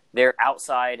 their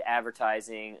outside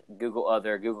advertising, Google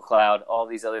Other, Google Cloud, all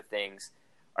these other things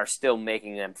are still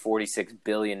making them $46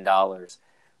 billion,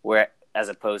 as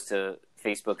opposed to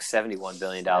Facebook's $71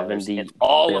 billion. And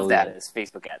all of that is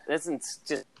Facebook ads. That's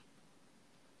just...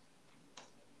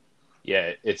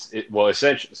 Yeah,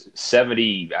 essentially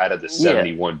 70 out of the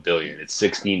 71 billion. It's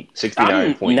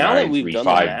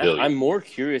 69.935 billion. I'm more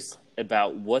curious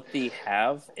about what they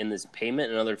have in this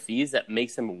payment and other fees that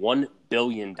makes them $1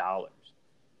 billion.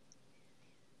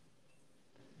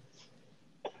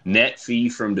 Net fee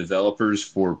from developers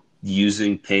for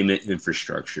using payment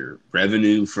infrastructure,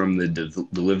 revenue from the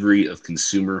delivery of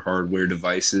consumer hardware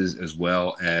devices, as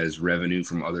well as revenue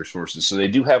from other sources. So they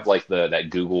do have that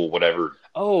Google whatever.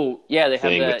 Oh yeah, they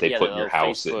have that they put in your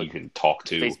house Facebook, that you can talk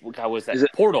to. Facebook, how was that?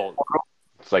 Portal.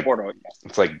 It's like Portal.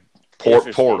 It's like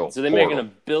Portal. So they're making $1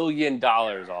 billion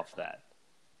off that.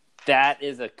 That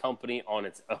is a company on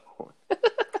its own.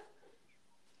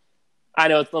 I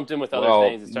know it's lumped in with other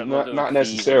things. It's not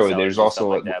necessarily. There's also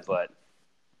like that, but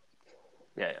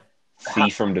yeah. Fee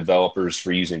from developers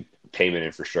for using payment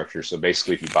infrastructure. So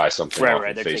basically, if you buy something off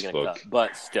of Facebook,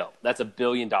 but still, that's $1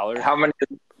 billion. How many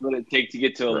would it take to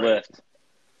get to a Lyft?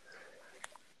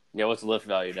 Yeah, what's the Lyft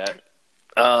valued at?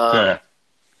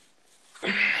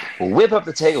 Whip up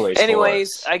the takeaways.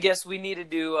 Anyways, I guess we need to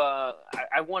do.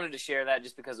 I wanted to share that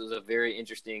just because it was a very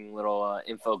interesting little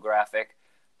infographic,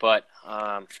 but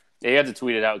you have to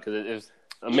tweet it out because it was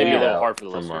maybe a little hard for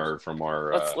the listeners. From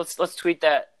our let's tweet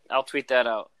that. I'll tweet that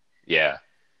out. Yeah.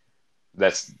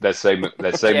 That segment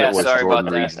was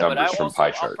Jordan reads numbers from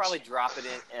pie charts. I'll probably drop it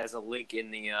in as a link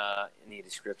in the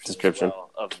description as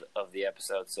well of the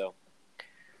episode. So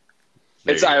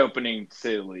it's eye-opening to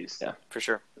say the least. Yeah, for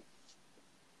sure.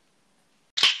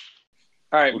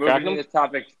 All right, moving to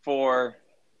topic 4.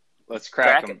 Let's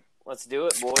crack them. Let's do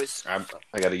it, boys. I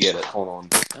got to get it. Hold on.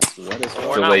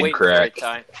 Delayed crack.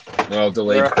 No,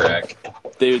 delayed crack.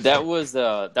 Dude, that was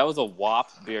a WAP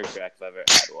beer crack if I've ever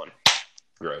had one.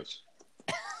 Gross.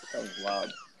 That was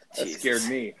loud. That scared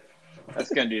me. That's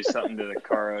going to do something to the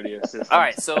car audio system. All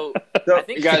right, I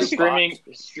think you guys,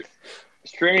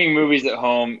 streaming movies at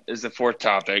home is the 4th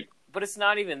topic. But it's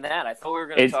not even that. I thought we were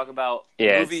going to talk about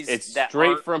movies it's that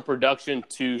straight from production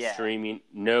to streaming,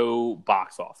 no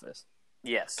box office.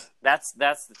 Yes, that's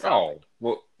the topic. Oh,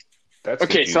 well, that's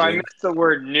okay. So I missed the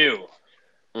word new.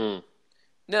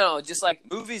 No, just like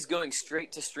movies going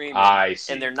straight to streaming. I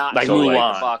see. And they're not like going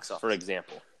Mulan, to the box office, for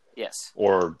example. Yes.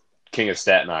 Or King of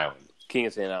Staten Island. King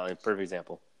of Staten Island, perfect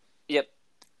example. Yep.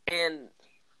 And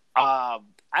I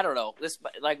don't know. This,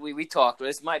 like we talked.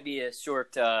 This might be a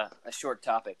short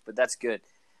topic, but that's good.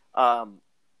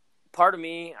 Part of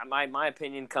me, my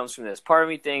opinion comes from this. Part of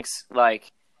me thinks like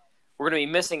we're going to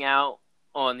be missing out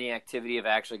on the activity of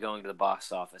actually going to the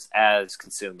box office as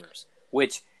consumers.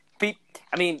 Which,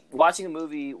 watching a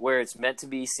movie where it's meant to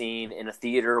be seen in a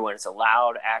theater, when it's a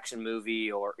loud action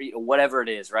movie or whatever it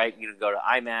is, right? You go to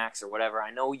IMAX or whatever.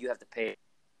 I know you have to pay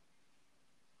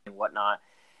and whatnot.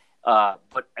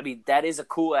 But that is a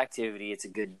cool activity. It's a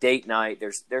good date night.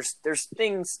 There's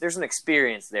things, there's an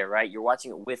experience there, right? You're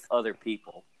watching it with other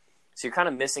people. So you're kind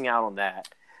of missing out on that.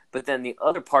 But then the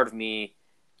other part of me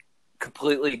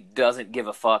completely doesn't give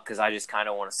a fuck because I just kind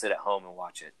of want to sit at home and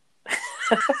watch it.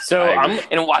 So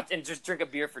and just drink a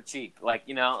beer for cheap,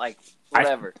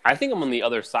 whatever. I think I'm on the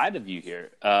other side of you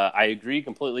here. I agree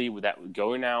completely with that.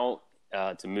 Going out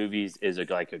to movies is a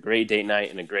great date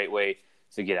night and a great way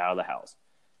to get out of the house.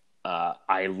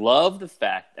 I love the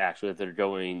fact actually that they're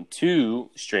going to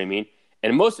streaming,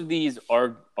 and most of these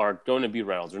are going to be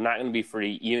rentals. They're not going to be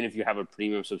free, even if you have a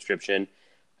premium subscription.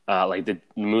 Like the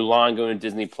Mulan going to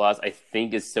Disney Plus, I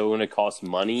think is still going to cost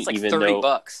money. It's like even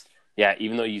 $30. Yeah,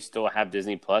 even though you still have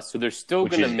Disney Plus, so they're still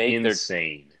going to make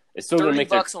insane. It's still going to make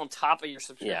 $30 on top of your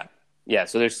subscription. Yeah.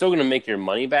 So they're still going to make their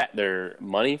money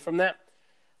from that.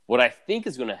 What I think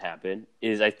is going to happen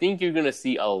is I think you're going to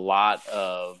see a lot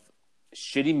of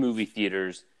shitty movie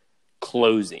theaters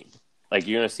closing. Like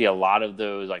you're going to see a lot of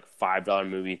those like $5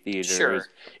 movie theaters. Sure.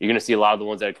 You're going to see a lot of the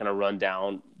ones that are kind of run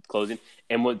down closing.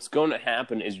 And what's going to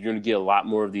happen is you're going to get a lot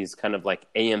more of these kind of like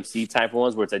AMC type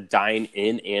ones where it's a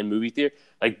dine-in and movie theater.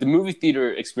 Like the movie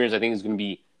theater experience, I think, is going to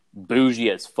be bougie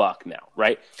as fuck now,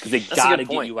 right? Because they got to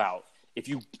get you out. If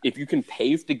you can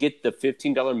pay to get the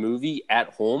 $15 movie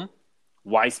at home,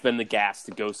 why spend the gas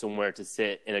to go somewhere to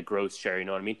sit in a gross chair? You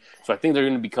know what I mean? So I think they're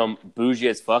going to become bougie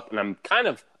as fuck, and I'm kind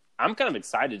of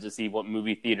excited to see what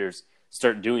movie theaters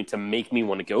start doing to make me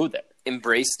want to go there.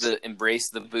 Embrace the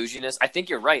bouginess. I think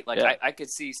you're right. I could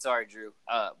see. Sorry, Drew,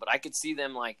 but I could see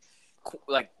them like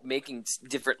making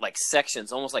different like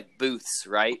sections, almost like booths,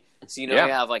 right? So you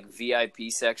have like VIP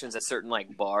sections at certain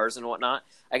like bars and whatnot.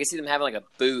 I could see them having like a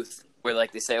booth where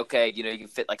like they say, okay, you can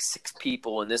fit like 6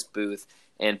 people in this booth,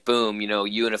 and boom,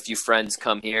 you and a few friends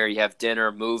come here, you have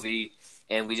dinner, movie,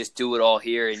 and we just do it all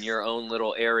here in your own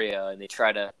little area. And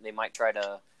they might try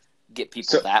to get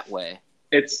people that way.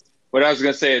 It's what I was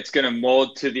going to say. It's going to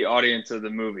mold to the audience of the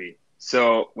movie.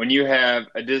 So when you have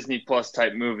a Disney Plus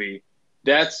type movie,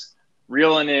 that's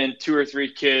reeling in 2 or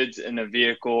 3 kids in a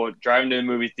vehicle, driving to the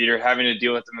movie theater, having to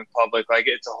deal with them in public. Like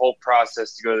it's a whole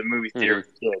process to go to the movie theater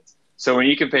with kids. So when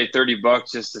you can pay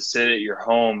 $30 just to sit at your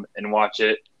home and watch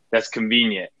it, that's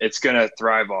convenient. It's going to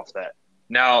thrive off that.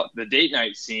 Now, the date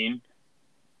night scene,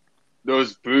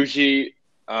 those bougie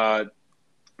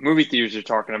movie theaters you're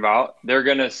talking about, they're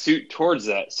going to suit towards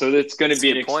that. So it's going to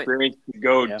be an experience to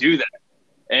go do that.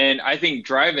 And I think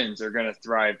drive-ins are going to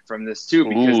thrive from this too.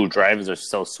 Because drive-ins are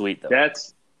so sweet, though.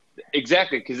 That's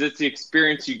exactly, because it's the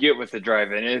experience you get with the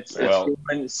drive-in. It's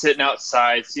sitting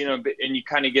outside, and you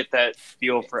kind of get that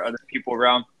feel for other people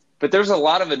around. But there's a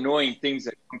lot of annoying things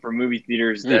that come from movie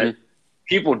theaters that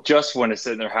people just want to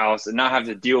sit in their house and not have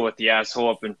to deal with the asshole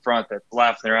up in front that's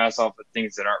laughing their ass off at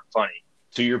things that aren't funny.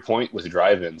 To your point with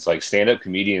drive-ins, like stand-up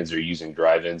comedians are using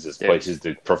drive-ins as places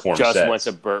to perform just sets. Went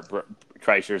to Burt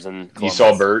Kreischer's in Columbus. You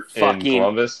saw Burt in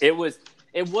Columbus?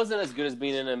 It wasn't as good as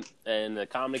being in a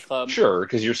comedy club. Sure,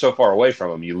 because you're so far away from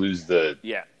him, you lose the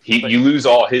you lose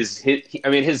all his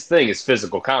thing is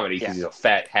physical comedy because he's a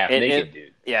fat half naked dude.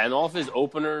 Yeah, and all of his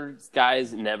opener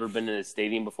guys never been in a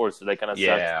stadium before, so they kind of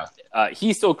sucked.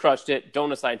 He still crushed it. Don't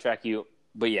want to sidetrack you,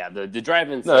 but the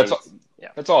drive-ins. No,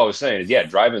 that's all I was saying. Is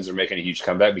drive-ins are making a huge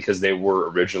comeback because they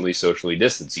were originally socially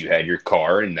distanced. You had your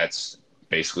car, and that's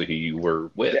basically who you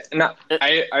were with. Yeah,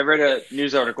 I read a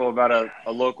news article about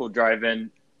a local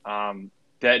drive-in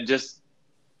that just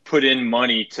put in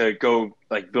money to go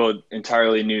build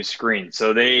entirely new screens.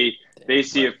 So they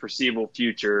see a foreseeable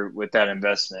future with that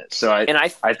investment. So I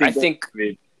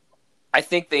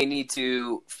think they need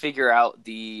to figure out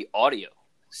the audio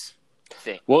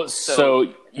thing. Well,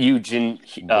 so Eugene,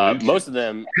 most of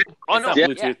them,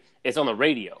 Bluetooth. It's on the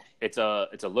radio. It's a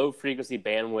low frequency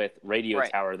bandwidth radio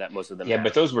tower that most of them have.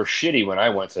 But those were shitty when I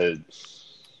went to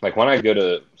like when I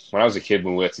was a kid,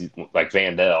 when we went to like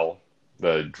Vandel,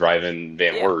 the drive-in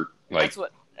Van Wert, like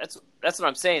that's what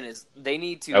I'm saying is they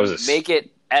need to make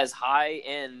it as high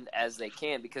end as they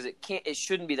can because it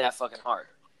shouldn't be that fucking hard.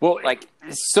 Well, like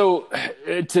so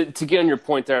to get on your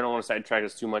point there, I don't want to sidetrack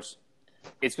us too much.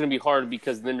 It's going to be hard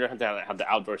because then you have to have the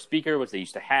outdoor speaker, which they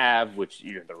used to have, which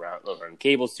you have to run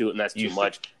cables to it, and that's too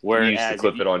much. Whereas you used to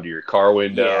clip it onto your car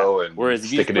window and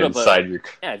stick it inside your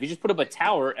car. Yeah, if you just put up a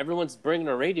tower, everyone's bringing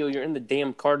a radio. You're in the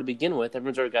damn car to begin with.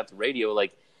 Everyone's already got the radio.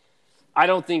 Like, I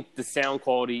don't think the sound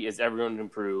quality is ever going to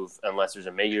improve unless there's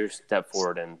a major step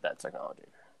forward in that technology.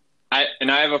 I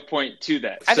have a point to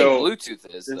that. I think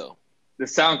Bluetooth is, though. The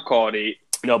sound quality.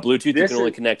 No, Bluetooth, you can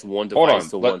only connect one device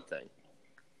to one thing.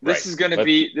 This is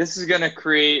going to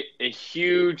create a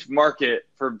huge market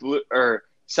for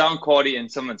sound quality in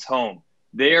someone's home.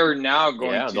 They are now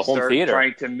going to start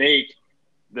trying to make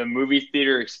the movie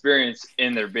theater experience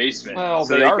in their basement. Well,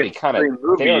 so they already kind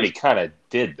of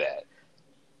did that.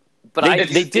 But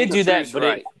they did do that,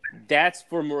 but that's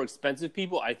for more expensive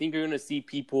people. I think you're going to see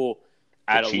people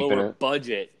at a lower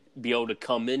budget be able to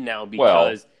come in now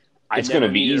because it's going to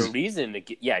be easy. A reason to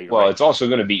get. Yeah, you're right. It's also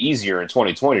going to be easier in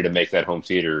 2020 to make that home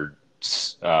theater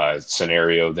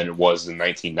scenario than it was in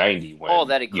 1990 when all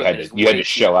that you had to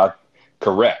shell out.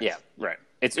 Correct. Yeah, right.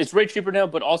 It's way cheaper now,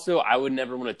 but also I would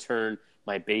never want to turn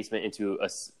my basement into a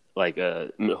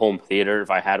home theater. If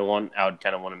I had one, I would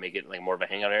kind of want to make it like more of a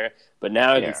hangout area. But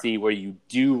now I can see where you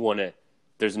do want to.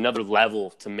 There's another level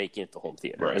to making it the home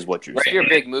theater, is what you're saying. You're a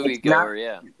big movie goer,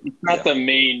 It's not the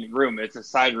main room; it's a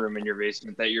side room in your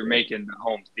basement that you're making the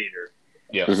home theater.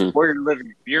 Yeah, where you're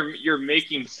living, you're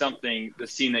making something the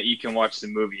scene that you can watch the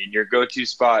movie, and your go-to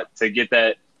spot to get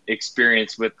that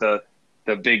experience with the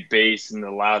big bass and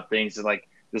the loud things and like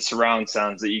the surround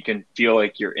sounds that you can feel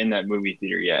like you're in that movie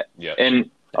theater yet. Yeah, and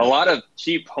a lot of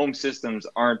cheap home systems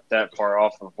aren't that far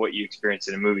off of what you experience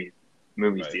in a movie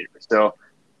theater. So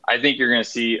I think you're going to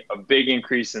see a big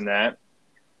increase in that.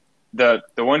 The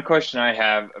one question I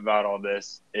have about all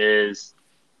this is,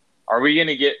 are we going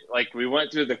to get, like, we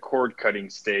went through the cord cutting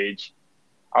stage.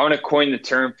 I want to coin the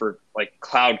term for like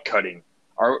cloud cutting,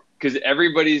 because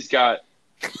everybody's got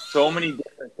so many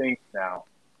different things now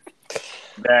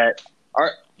that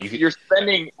you're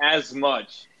spending as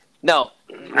much. No,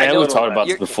 I know we talked about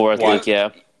this before. I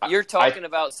think, you're talking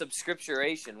about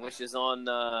subscription, which is on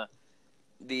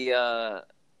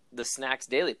the Snacks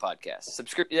Daily podcast.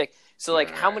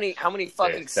 How many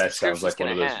fucking subscriptions can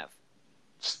I have?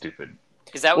 Stupid.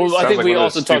 Is that what I think we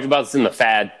also talked about this in the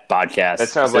Fad podcast. That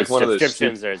sounds like one of those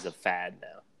subscriptions. There's a fad now.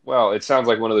 Well, it sounds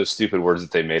like one of those stupid words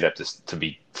that they made up to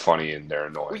be funny and they're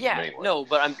annoying. Well, yeah, anyway. no,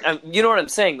 but I'm you know what I'm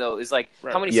saying though is like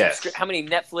how many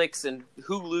Netflix and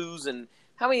Hulu's and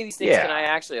how many of these things can I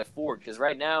actually afford? Because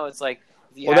right now it's like.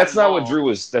 Well, that's not what Drew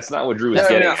was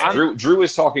getting at. Drew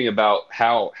is talking about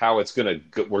how it's gonna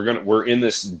go, we're in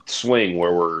this swing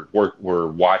where we're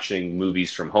watching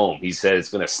movies from home. He said it's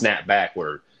gonna snap back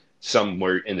where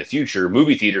somewhere in the future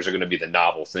movie theaters are gonna be the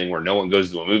novel thing where no one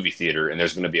goes to a movie theater and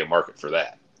there's gonna be a market for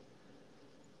that.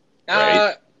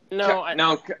 Right? No,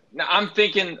 I'm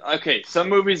thinking. Okay, some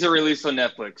movies are released on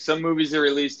Netflix. Some movies are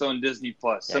released on Disney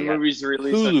Plus. Some movies are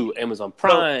released Hulu, on Amazon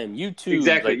Prime, YouTube.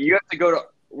 Exactly. You have to go to.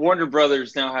 Warner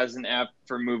Brothers now has an app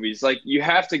for movies. Like, you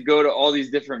have to go to all these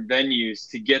different venues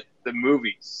to get the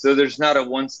movies. So there's not a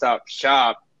one-stop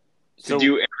shop to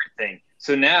do everything.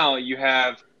 So now you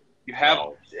have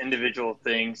individual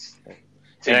things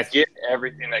to get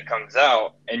everything that comes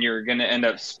out, and you're going to end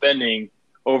up spending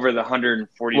over the $140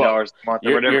 a month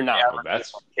or whatever. You're not.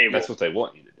 That's what they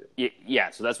want you to do. Yeah,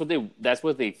 so that's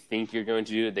what they think you're going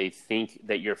to do. They think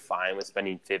that you're fine with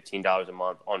spending $15 a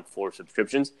month on 4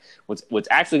 subscriptions. What's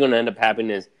actually going to end up happening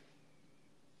is,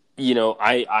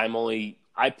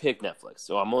 I pick Netflix,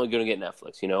 so I'm only going to get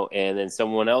Netflix, and then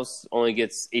someone else only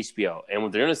gets HBO. And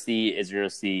what they're going to see is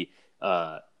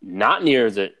not near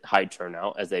as a high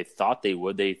turnout as they thought they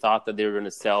would. They thought that they were going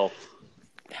to sell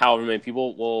however many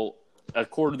people. Well, a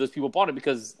quarter of those people bought it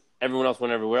because everyone else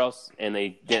went everywhere else, and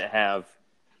they didn't have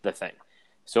the thing.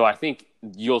 So I think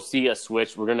you'll see a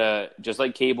switch. We're going to, just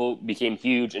like cable became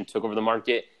huge and took over the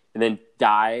market and then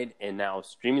died, and now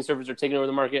streaming services are taking over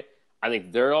the market. I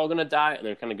think they're all going to die, and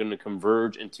they're kind of going to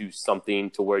converge into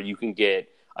something to where you can get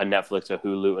a Netflix, a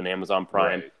Hulu, and Amazon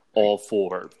Prime all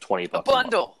for $20 a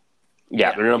bundle.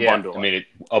 Yeah, they're in a bundle. I mean,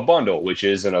 a bundle, which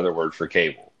is another word for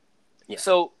cable. Yeah.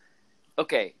 So,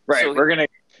 okay. Right. So, we're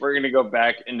gonna go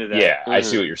back into that. Yeah, I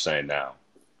see what you're saying now.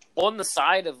 On the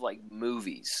side of like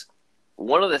movies,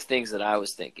 one of the things that I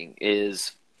was thinking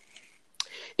is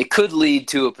it could lead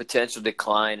to a potential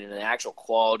decline in the actual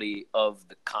quality of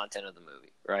the content of the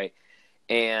movie, right?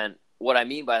 And what I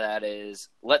mean by that is,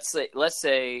 let's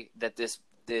say that this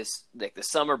like the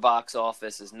summer box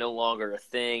office is no longer a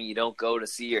thing. You don't go to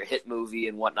see your hit movie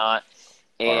and whatnot.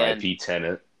 And R.I.P.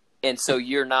 Tenet. And so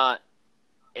you're not.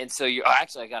 And so you're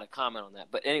actually, I got a comment on that.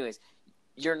 But anyways,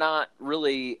 you're not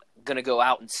really going to go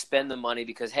out and spend the money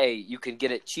because, hey, you can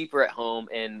get it cheaper at home.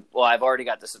 And, well, I've already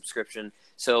got the subscription.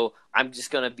 So I'm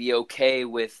just going to be okay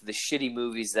with the shitty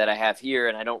movies that I have here.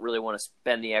 And I don't really want to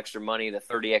spend the extra money, the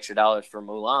 $30 extra for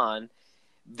Mulan,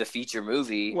 the feature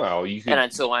movie. Well, you can...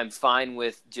 And so I'm fine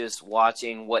with just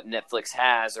watching what Netflix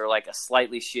has, or like a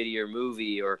slightly shittier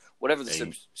movie, or whatever the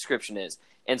subscription is.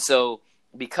 And so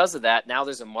because of that, now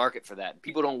there's a market for that.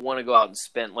 People don't want to go out and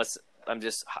spend. I'm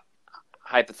just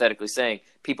hypothetically saying,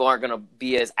 people aren't going to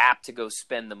be as apt to go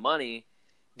spend the money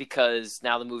because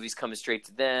now the movie's coming straight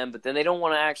to them. But then they don't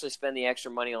want to actually spend the extra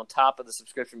money on top of the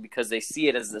subscription because they see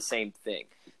it as the same thing.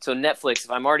 So Netflix,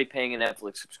 if I'm already paying a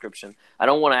Netflix subscription, I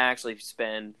don't want to actually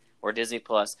spend, or Disney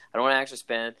Plus, I don't want to actually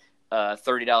spend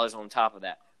 $30 on top of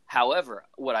that. However,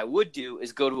 what I would do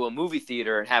is go to a movie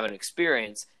theater and have an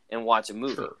experience and watch a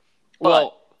movie. Sure. But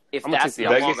well, if that's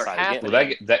no longer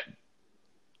happening,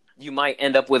 you might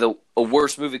end up with a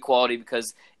worse movie quality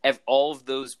because all of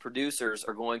those producers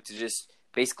are going to just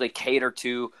basically cater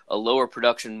to a lower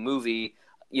production movie,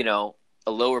 a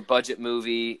lower budget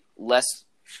movie, less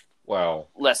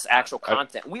actual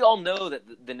content. We all know that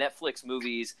the Netflix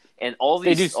movies and all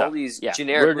these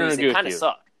generic movies, they kind of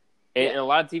suck. And a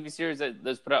lot of TV series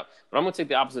that's put out. But I'm going to take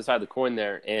the opposite side of the coin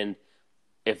there. And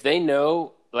if they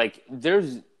know, like,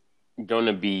 there's going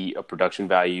to be a production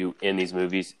value in these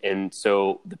movies. And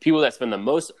so the people that spend the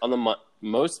most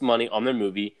most money on their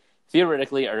movie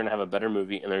theoretically are going to have a better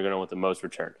movie, and they're going to want the most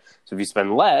return. So if you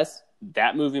spend less,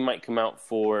 that movie might come out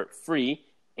for free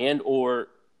and or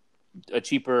a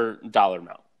cheaper dollar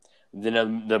amount.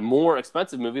 Then the more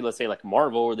expensive movie, let's say like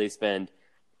Marvel, where they spend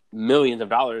millions of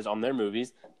dollars on their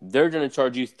movies, they're going to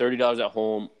charge you $30 at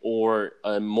home or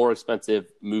a more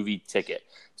expensive movie ticket.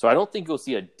 So I don't think you'll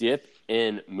see a dip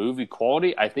in movie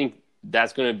quality. I think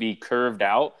that's going to be curved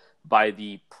out by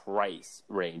the price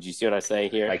range. You see what I'm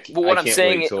saying here? I can't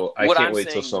wait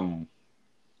till some...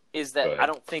 is that I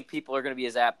don't think people are going to be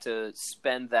as apt to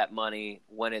spend that money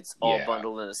when it's all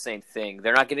bundled in the same thing.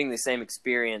 They're not getting the same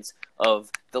experience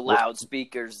of the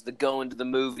loudspeakers, the going to the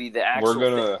movie, the actual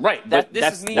thing. Right. The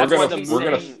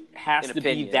has to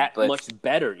be that much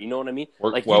better. You know what I mean?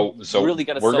 We're going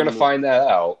to find that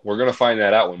out. We're going to find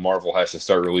that out when Marvel has to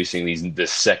start releasing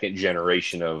this second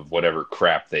generation of whatever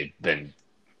crap they've been.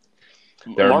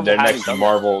 Their next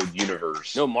Marvel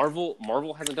universe. No,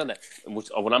 Marvel hasn't done that.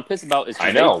 What I'm pissed about is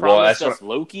they promised us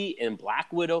Loki and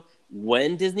Black Widow.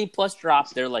 When Disney Plus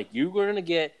drops, they're like, you're going to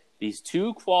get these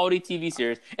 2 quality TV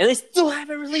series, and they still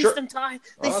haven't released them, Ty.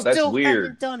 They still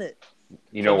haven't done it.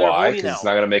 You know why? Because it's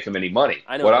not going to make them any money.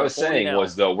 I know, what I was saying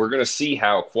was, though, we're going to see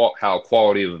how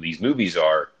quality of these movies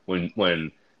are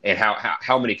when and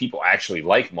how many people actually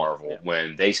like Marvel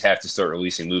when they have to start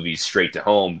releasing movies straight to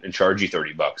home and charge you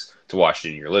 $30 to watch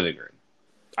it in your living room.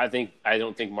 I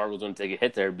don't think Marvel's going to take a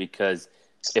hit there, because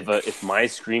if my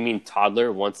screaming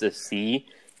toddler wants to see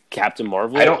Captain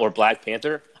Marvel or Black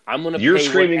Panther, I'm going to pay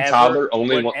screaming toddler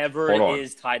only whatever it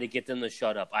is, Ty, to get them to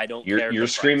shut up. I don't care. Your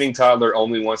screaming toddler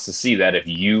only wants to see that if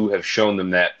you have shown them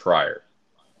that prior.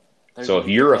 So if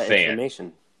you're a fan.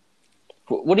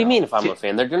 What do you mean if I'm a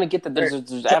fan? They're going to get that.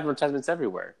 There's advertisements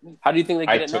everywhere. How do you think they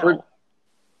get it now?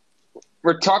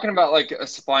 We're talking about like a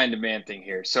supply and demand thing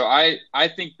here. So I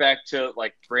think back to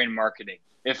like brand marketing.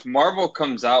 If Marvel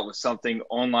comes out with something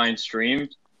online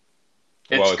streamed,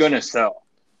 it's going to sell.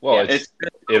 Well,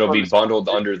 it'll be bundled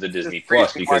under the Disney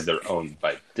Plus because they're owned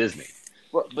by Disney.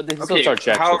 Well, but they still charge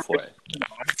extra for it.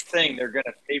 I'm saying they're going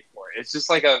to pay for it. It's just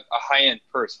like a high-end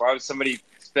purse. Why would somebody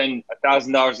spend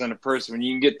 $1,000 on a purse when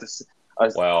you can get this?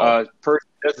 Purse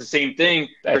does the same thing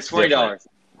for $20.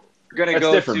 That's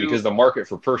different because the market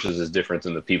for purses is different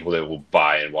than the people that will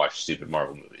buy and watch stupid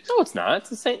Marvel movies. No, it's not.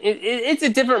 It's the same. It's a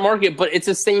different market, but it's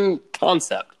the same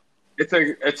concept.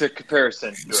 It's a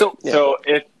comparison. So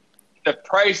if the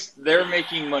price they're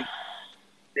making money,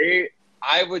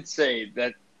 I would say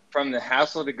that from the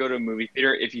hassle to go to a movie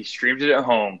theater, if you streamed it at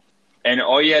home and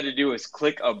all you had to do was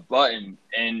click a button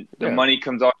and the money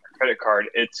comes off your credit card,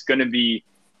 it's going to be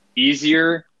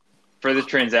easier for the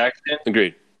transaction.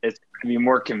 Agreed. It's going to be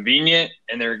more convenient,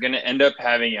 and they're going to end up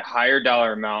having a higher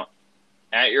dollar amount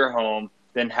at your home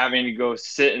than having to go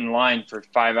sit in line for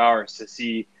 5 hours to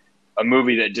see a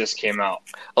movie that just came out.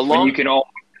 When you can all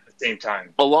at the same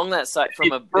time. Along that side,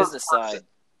 from a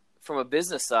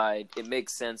business side, it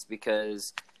makes sense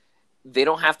because they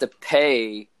don't have to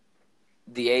pay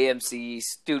the AMC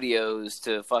studios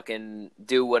to fucking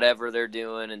do whatever they're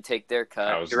doing and take their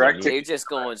cut. They're just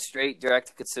going straight direct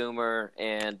to consumer,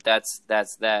 and that's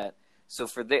that. So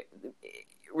for the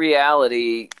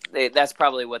reality, that's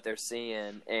probably what they're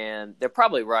seeing, and they're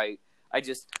probably right.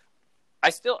 I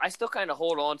still kind of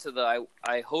hold on to the.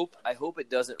 I hope it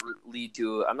doesn't lead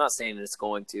to. I'm not saying it's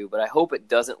going to, but I hope it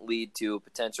doesn't lead to a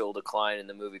potential decline in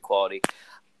the movie quality,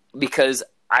 because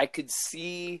I could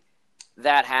see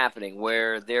that happening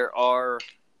where there are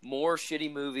more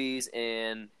shitty movies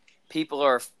and people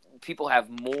have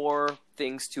more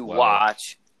things to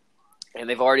watch, and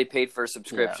they've already paid for a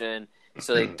subscription,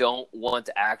 so they don't want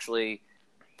to actually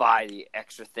buy the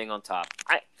extra thing on top.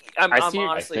 I'm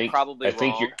honestly probably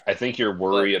wrong. I think your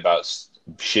worry about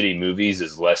shitty movies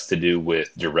is less to do with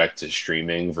direct to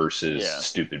streaming versus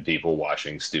stupid people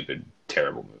watching stupid,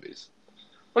 terrible movies.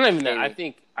 Well, not even that.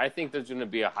 I think there's going to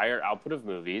be a higher output of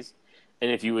movies, and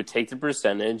if you would take the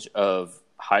percentage of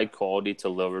high quality to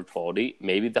lower quality,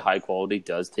 maybe the high quality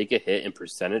does take a hit in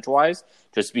percentage wise,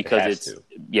 just because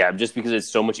it's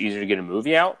so much easier to get a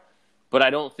movie out. But I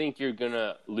don't think you're going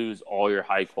to lose all your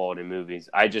high quality movies.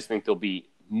 I just think there'll be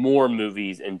more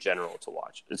movies in general to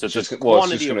watch. It's just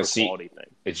quantity over quality thing.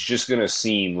 It's just going to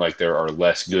seem like there are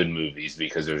less good movies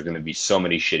because there's going to be so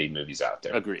many shitty movies out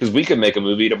there. Agreed. Because we could make a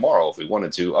movie tomorrow if we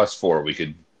wanted to. Us four, we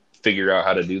could figure out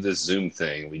how to do this Zoom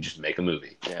thing. We just make a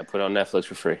movie. Yeah, put it on Netflix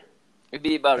for free. It'd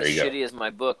be about as shitty as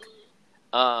my book.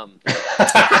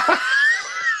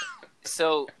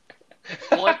 So...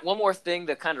 One more thing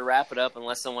to kind of wrap it up,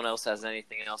 unless someone else has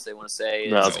anything else they want to say.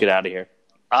 No, let's get out of here.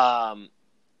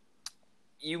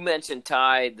 You mentioned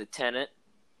Ty, the Tenet.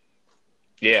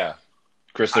 Yeah,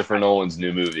 Christopher Nolan's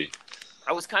new movie.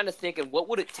 I was kind of thinking, what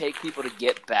would it take people to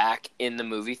get back in the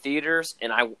movie theaters?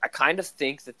 And I kind of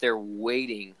think that they're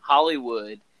waiting.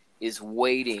 Hollywood is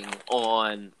waiting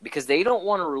on, because they don't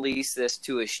want to release this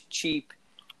to a cheap,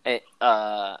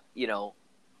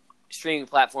 streaming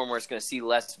platform where it's going to see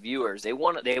less viewers. They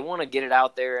want to get it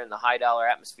out there in the high dollar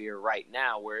atmosphere right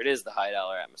now, where it is the high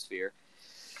dollar atmosphere.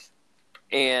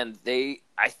 And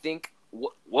I think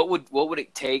what would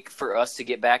it take for us to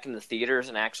get back in the theaters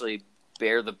and actually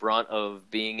bear the brunt of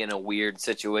being in a weird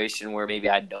situation where maybe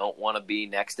I don't want to be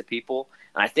next to people?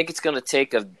 And I think it's going to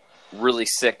take a really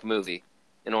sick movie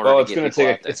in order to get people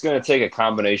out there. It's going to take a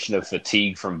combination of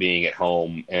fatigue from being at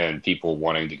home and people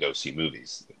wanting to go see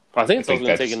movies. I think it's also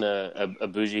going to take in a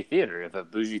bougie theater. If a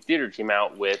bougie theater came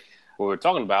out with what we're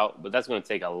talking about, but that's going to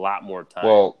take a lot more time.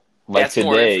 Well, like that's today,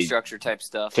 more infrastructure type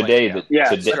stuff. Today,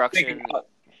 construction. The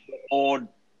old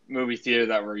movie theater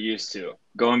that we're used to.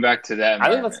 Going back to that, I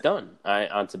think that's done.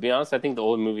 To be honest, I think the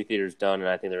old movie theater is done, and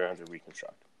I think they're going to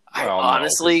reconstruct. I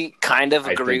honestly kind of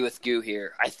agree with Goo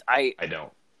here. I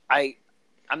don't.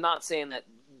 I'm not saying that.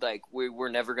 Like we're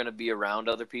never going to be around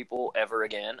other people ever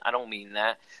again. I don't mean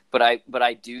that, but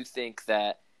I do think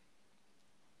that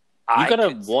I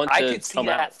could see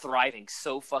that thriving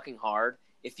so fucking hard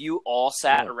if you all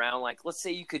sat around. Like, let's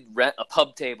say you could rent a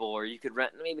pub table, or you could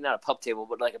rent maybe not a pub table,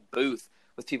 but like a booth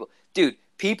with people. Dude,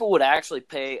 people would actually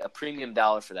pay a premium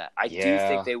dollar for that. I do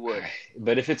think they would.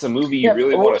 But if it's a movie you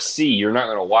really want to see, you're not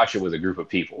going to watch it with a group of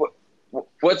people.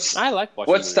 What's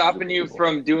stopping you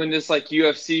from doing this like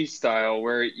UFC style,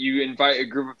 where you invite a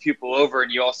group of people over and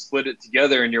you all split it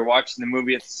together and you're watching the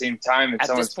movie at the same time in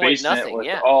someone's basement?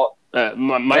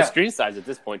 My screen size at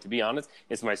this point, to be honest,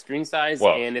 it's my screen size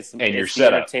and it's your the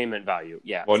entertainment value.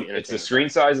 Yeah, it's the screen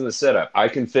size and the setup. I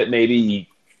can fit maybe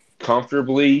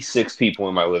comfortably 6 people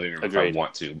in my living room if I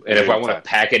want to, and if I want to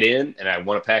pack it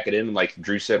in, like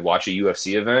Drew said, watch a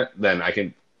UFC event, then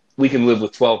we can live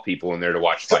with 12 people in there to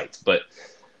watch fights, but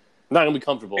not gonna be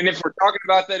comfortable. And if we're talking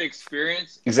about that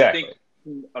experience, exactly, I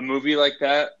think a movie like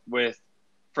that with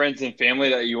friends and family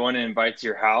that you want to invite to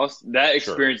your house, that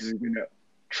experience is going to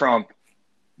trump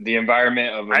the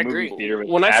environment of a movie theater.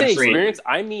 When I say experience,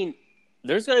 I mean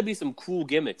there's going to be some cool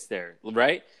gimmicks there,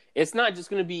 right? It's not just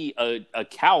going to be a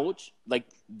couch. Like,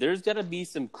 there's got to be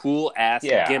some cool ass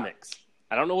gimmicks.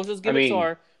 I don't know what those gimmicks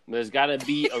are, but there's got to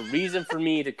be a reason for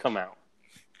me to come out.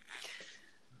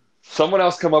 Someone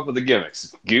else come up with the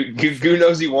gimmicks. Goo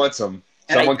knows he wants them.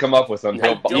 Someone come up with them.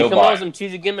 He'll come up with some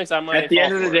cheesy gimmicks. I might at the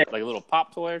end of the day, like a little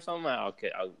pop toy or something.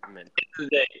 Okay, I'm in. At the end of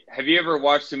the day, have you ever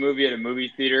watched a movie at a movie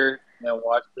theater and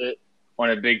watched it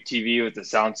on a big TV with a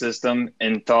sound system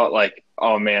and thought like,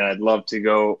 oh man, I'd love to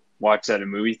go watch that at a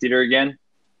movie theater again?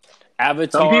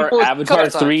 Avatar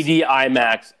 3D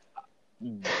IMAX,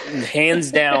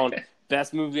 hands down,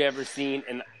 best movie I've ever seen.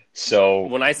 And so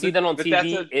when I see that on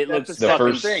TV, it looks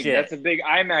fucking shit. That's a big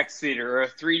IMAX theater or a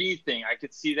 3D thing. I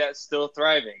could see that still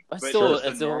thriving. It's a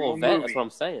whole event. That's what I'm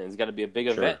saying. It's got to be a big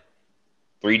event.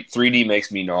 3D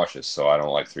makes me nauseous, so I don't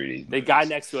like 3D. The guy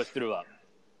next to us threw up.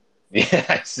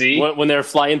 Yeah, see? When they're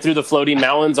flying through the floating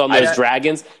mountains on those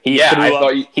dragons, he threw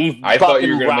up. I thought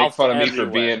you were going to make fun of me for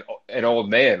being an old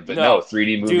man, but no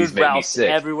 3D movies make me sick.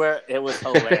 Everywhere. It was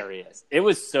hilarious.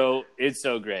 It's so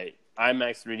great.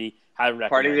 IMAX 3D, highly recommend.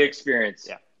 Part of the experience.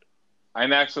 Yeah.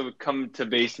 IMAX will come to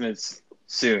basements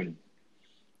soon.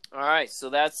 All right, so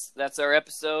that's our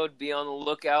episode. Be on the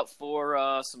lookout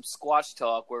for some Squatch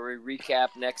Talk where we recap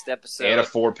next episode. And a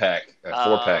 4-pack. A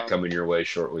 4-pack coming your way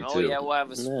shortly, too. Oh, yeah, we'll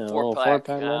have a 4-pack.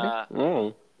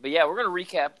 But, yeah, we're going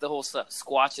to recap the whole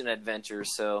Squatching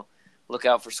Adventures, so look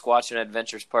out for Squatching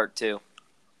Adventures Part 2.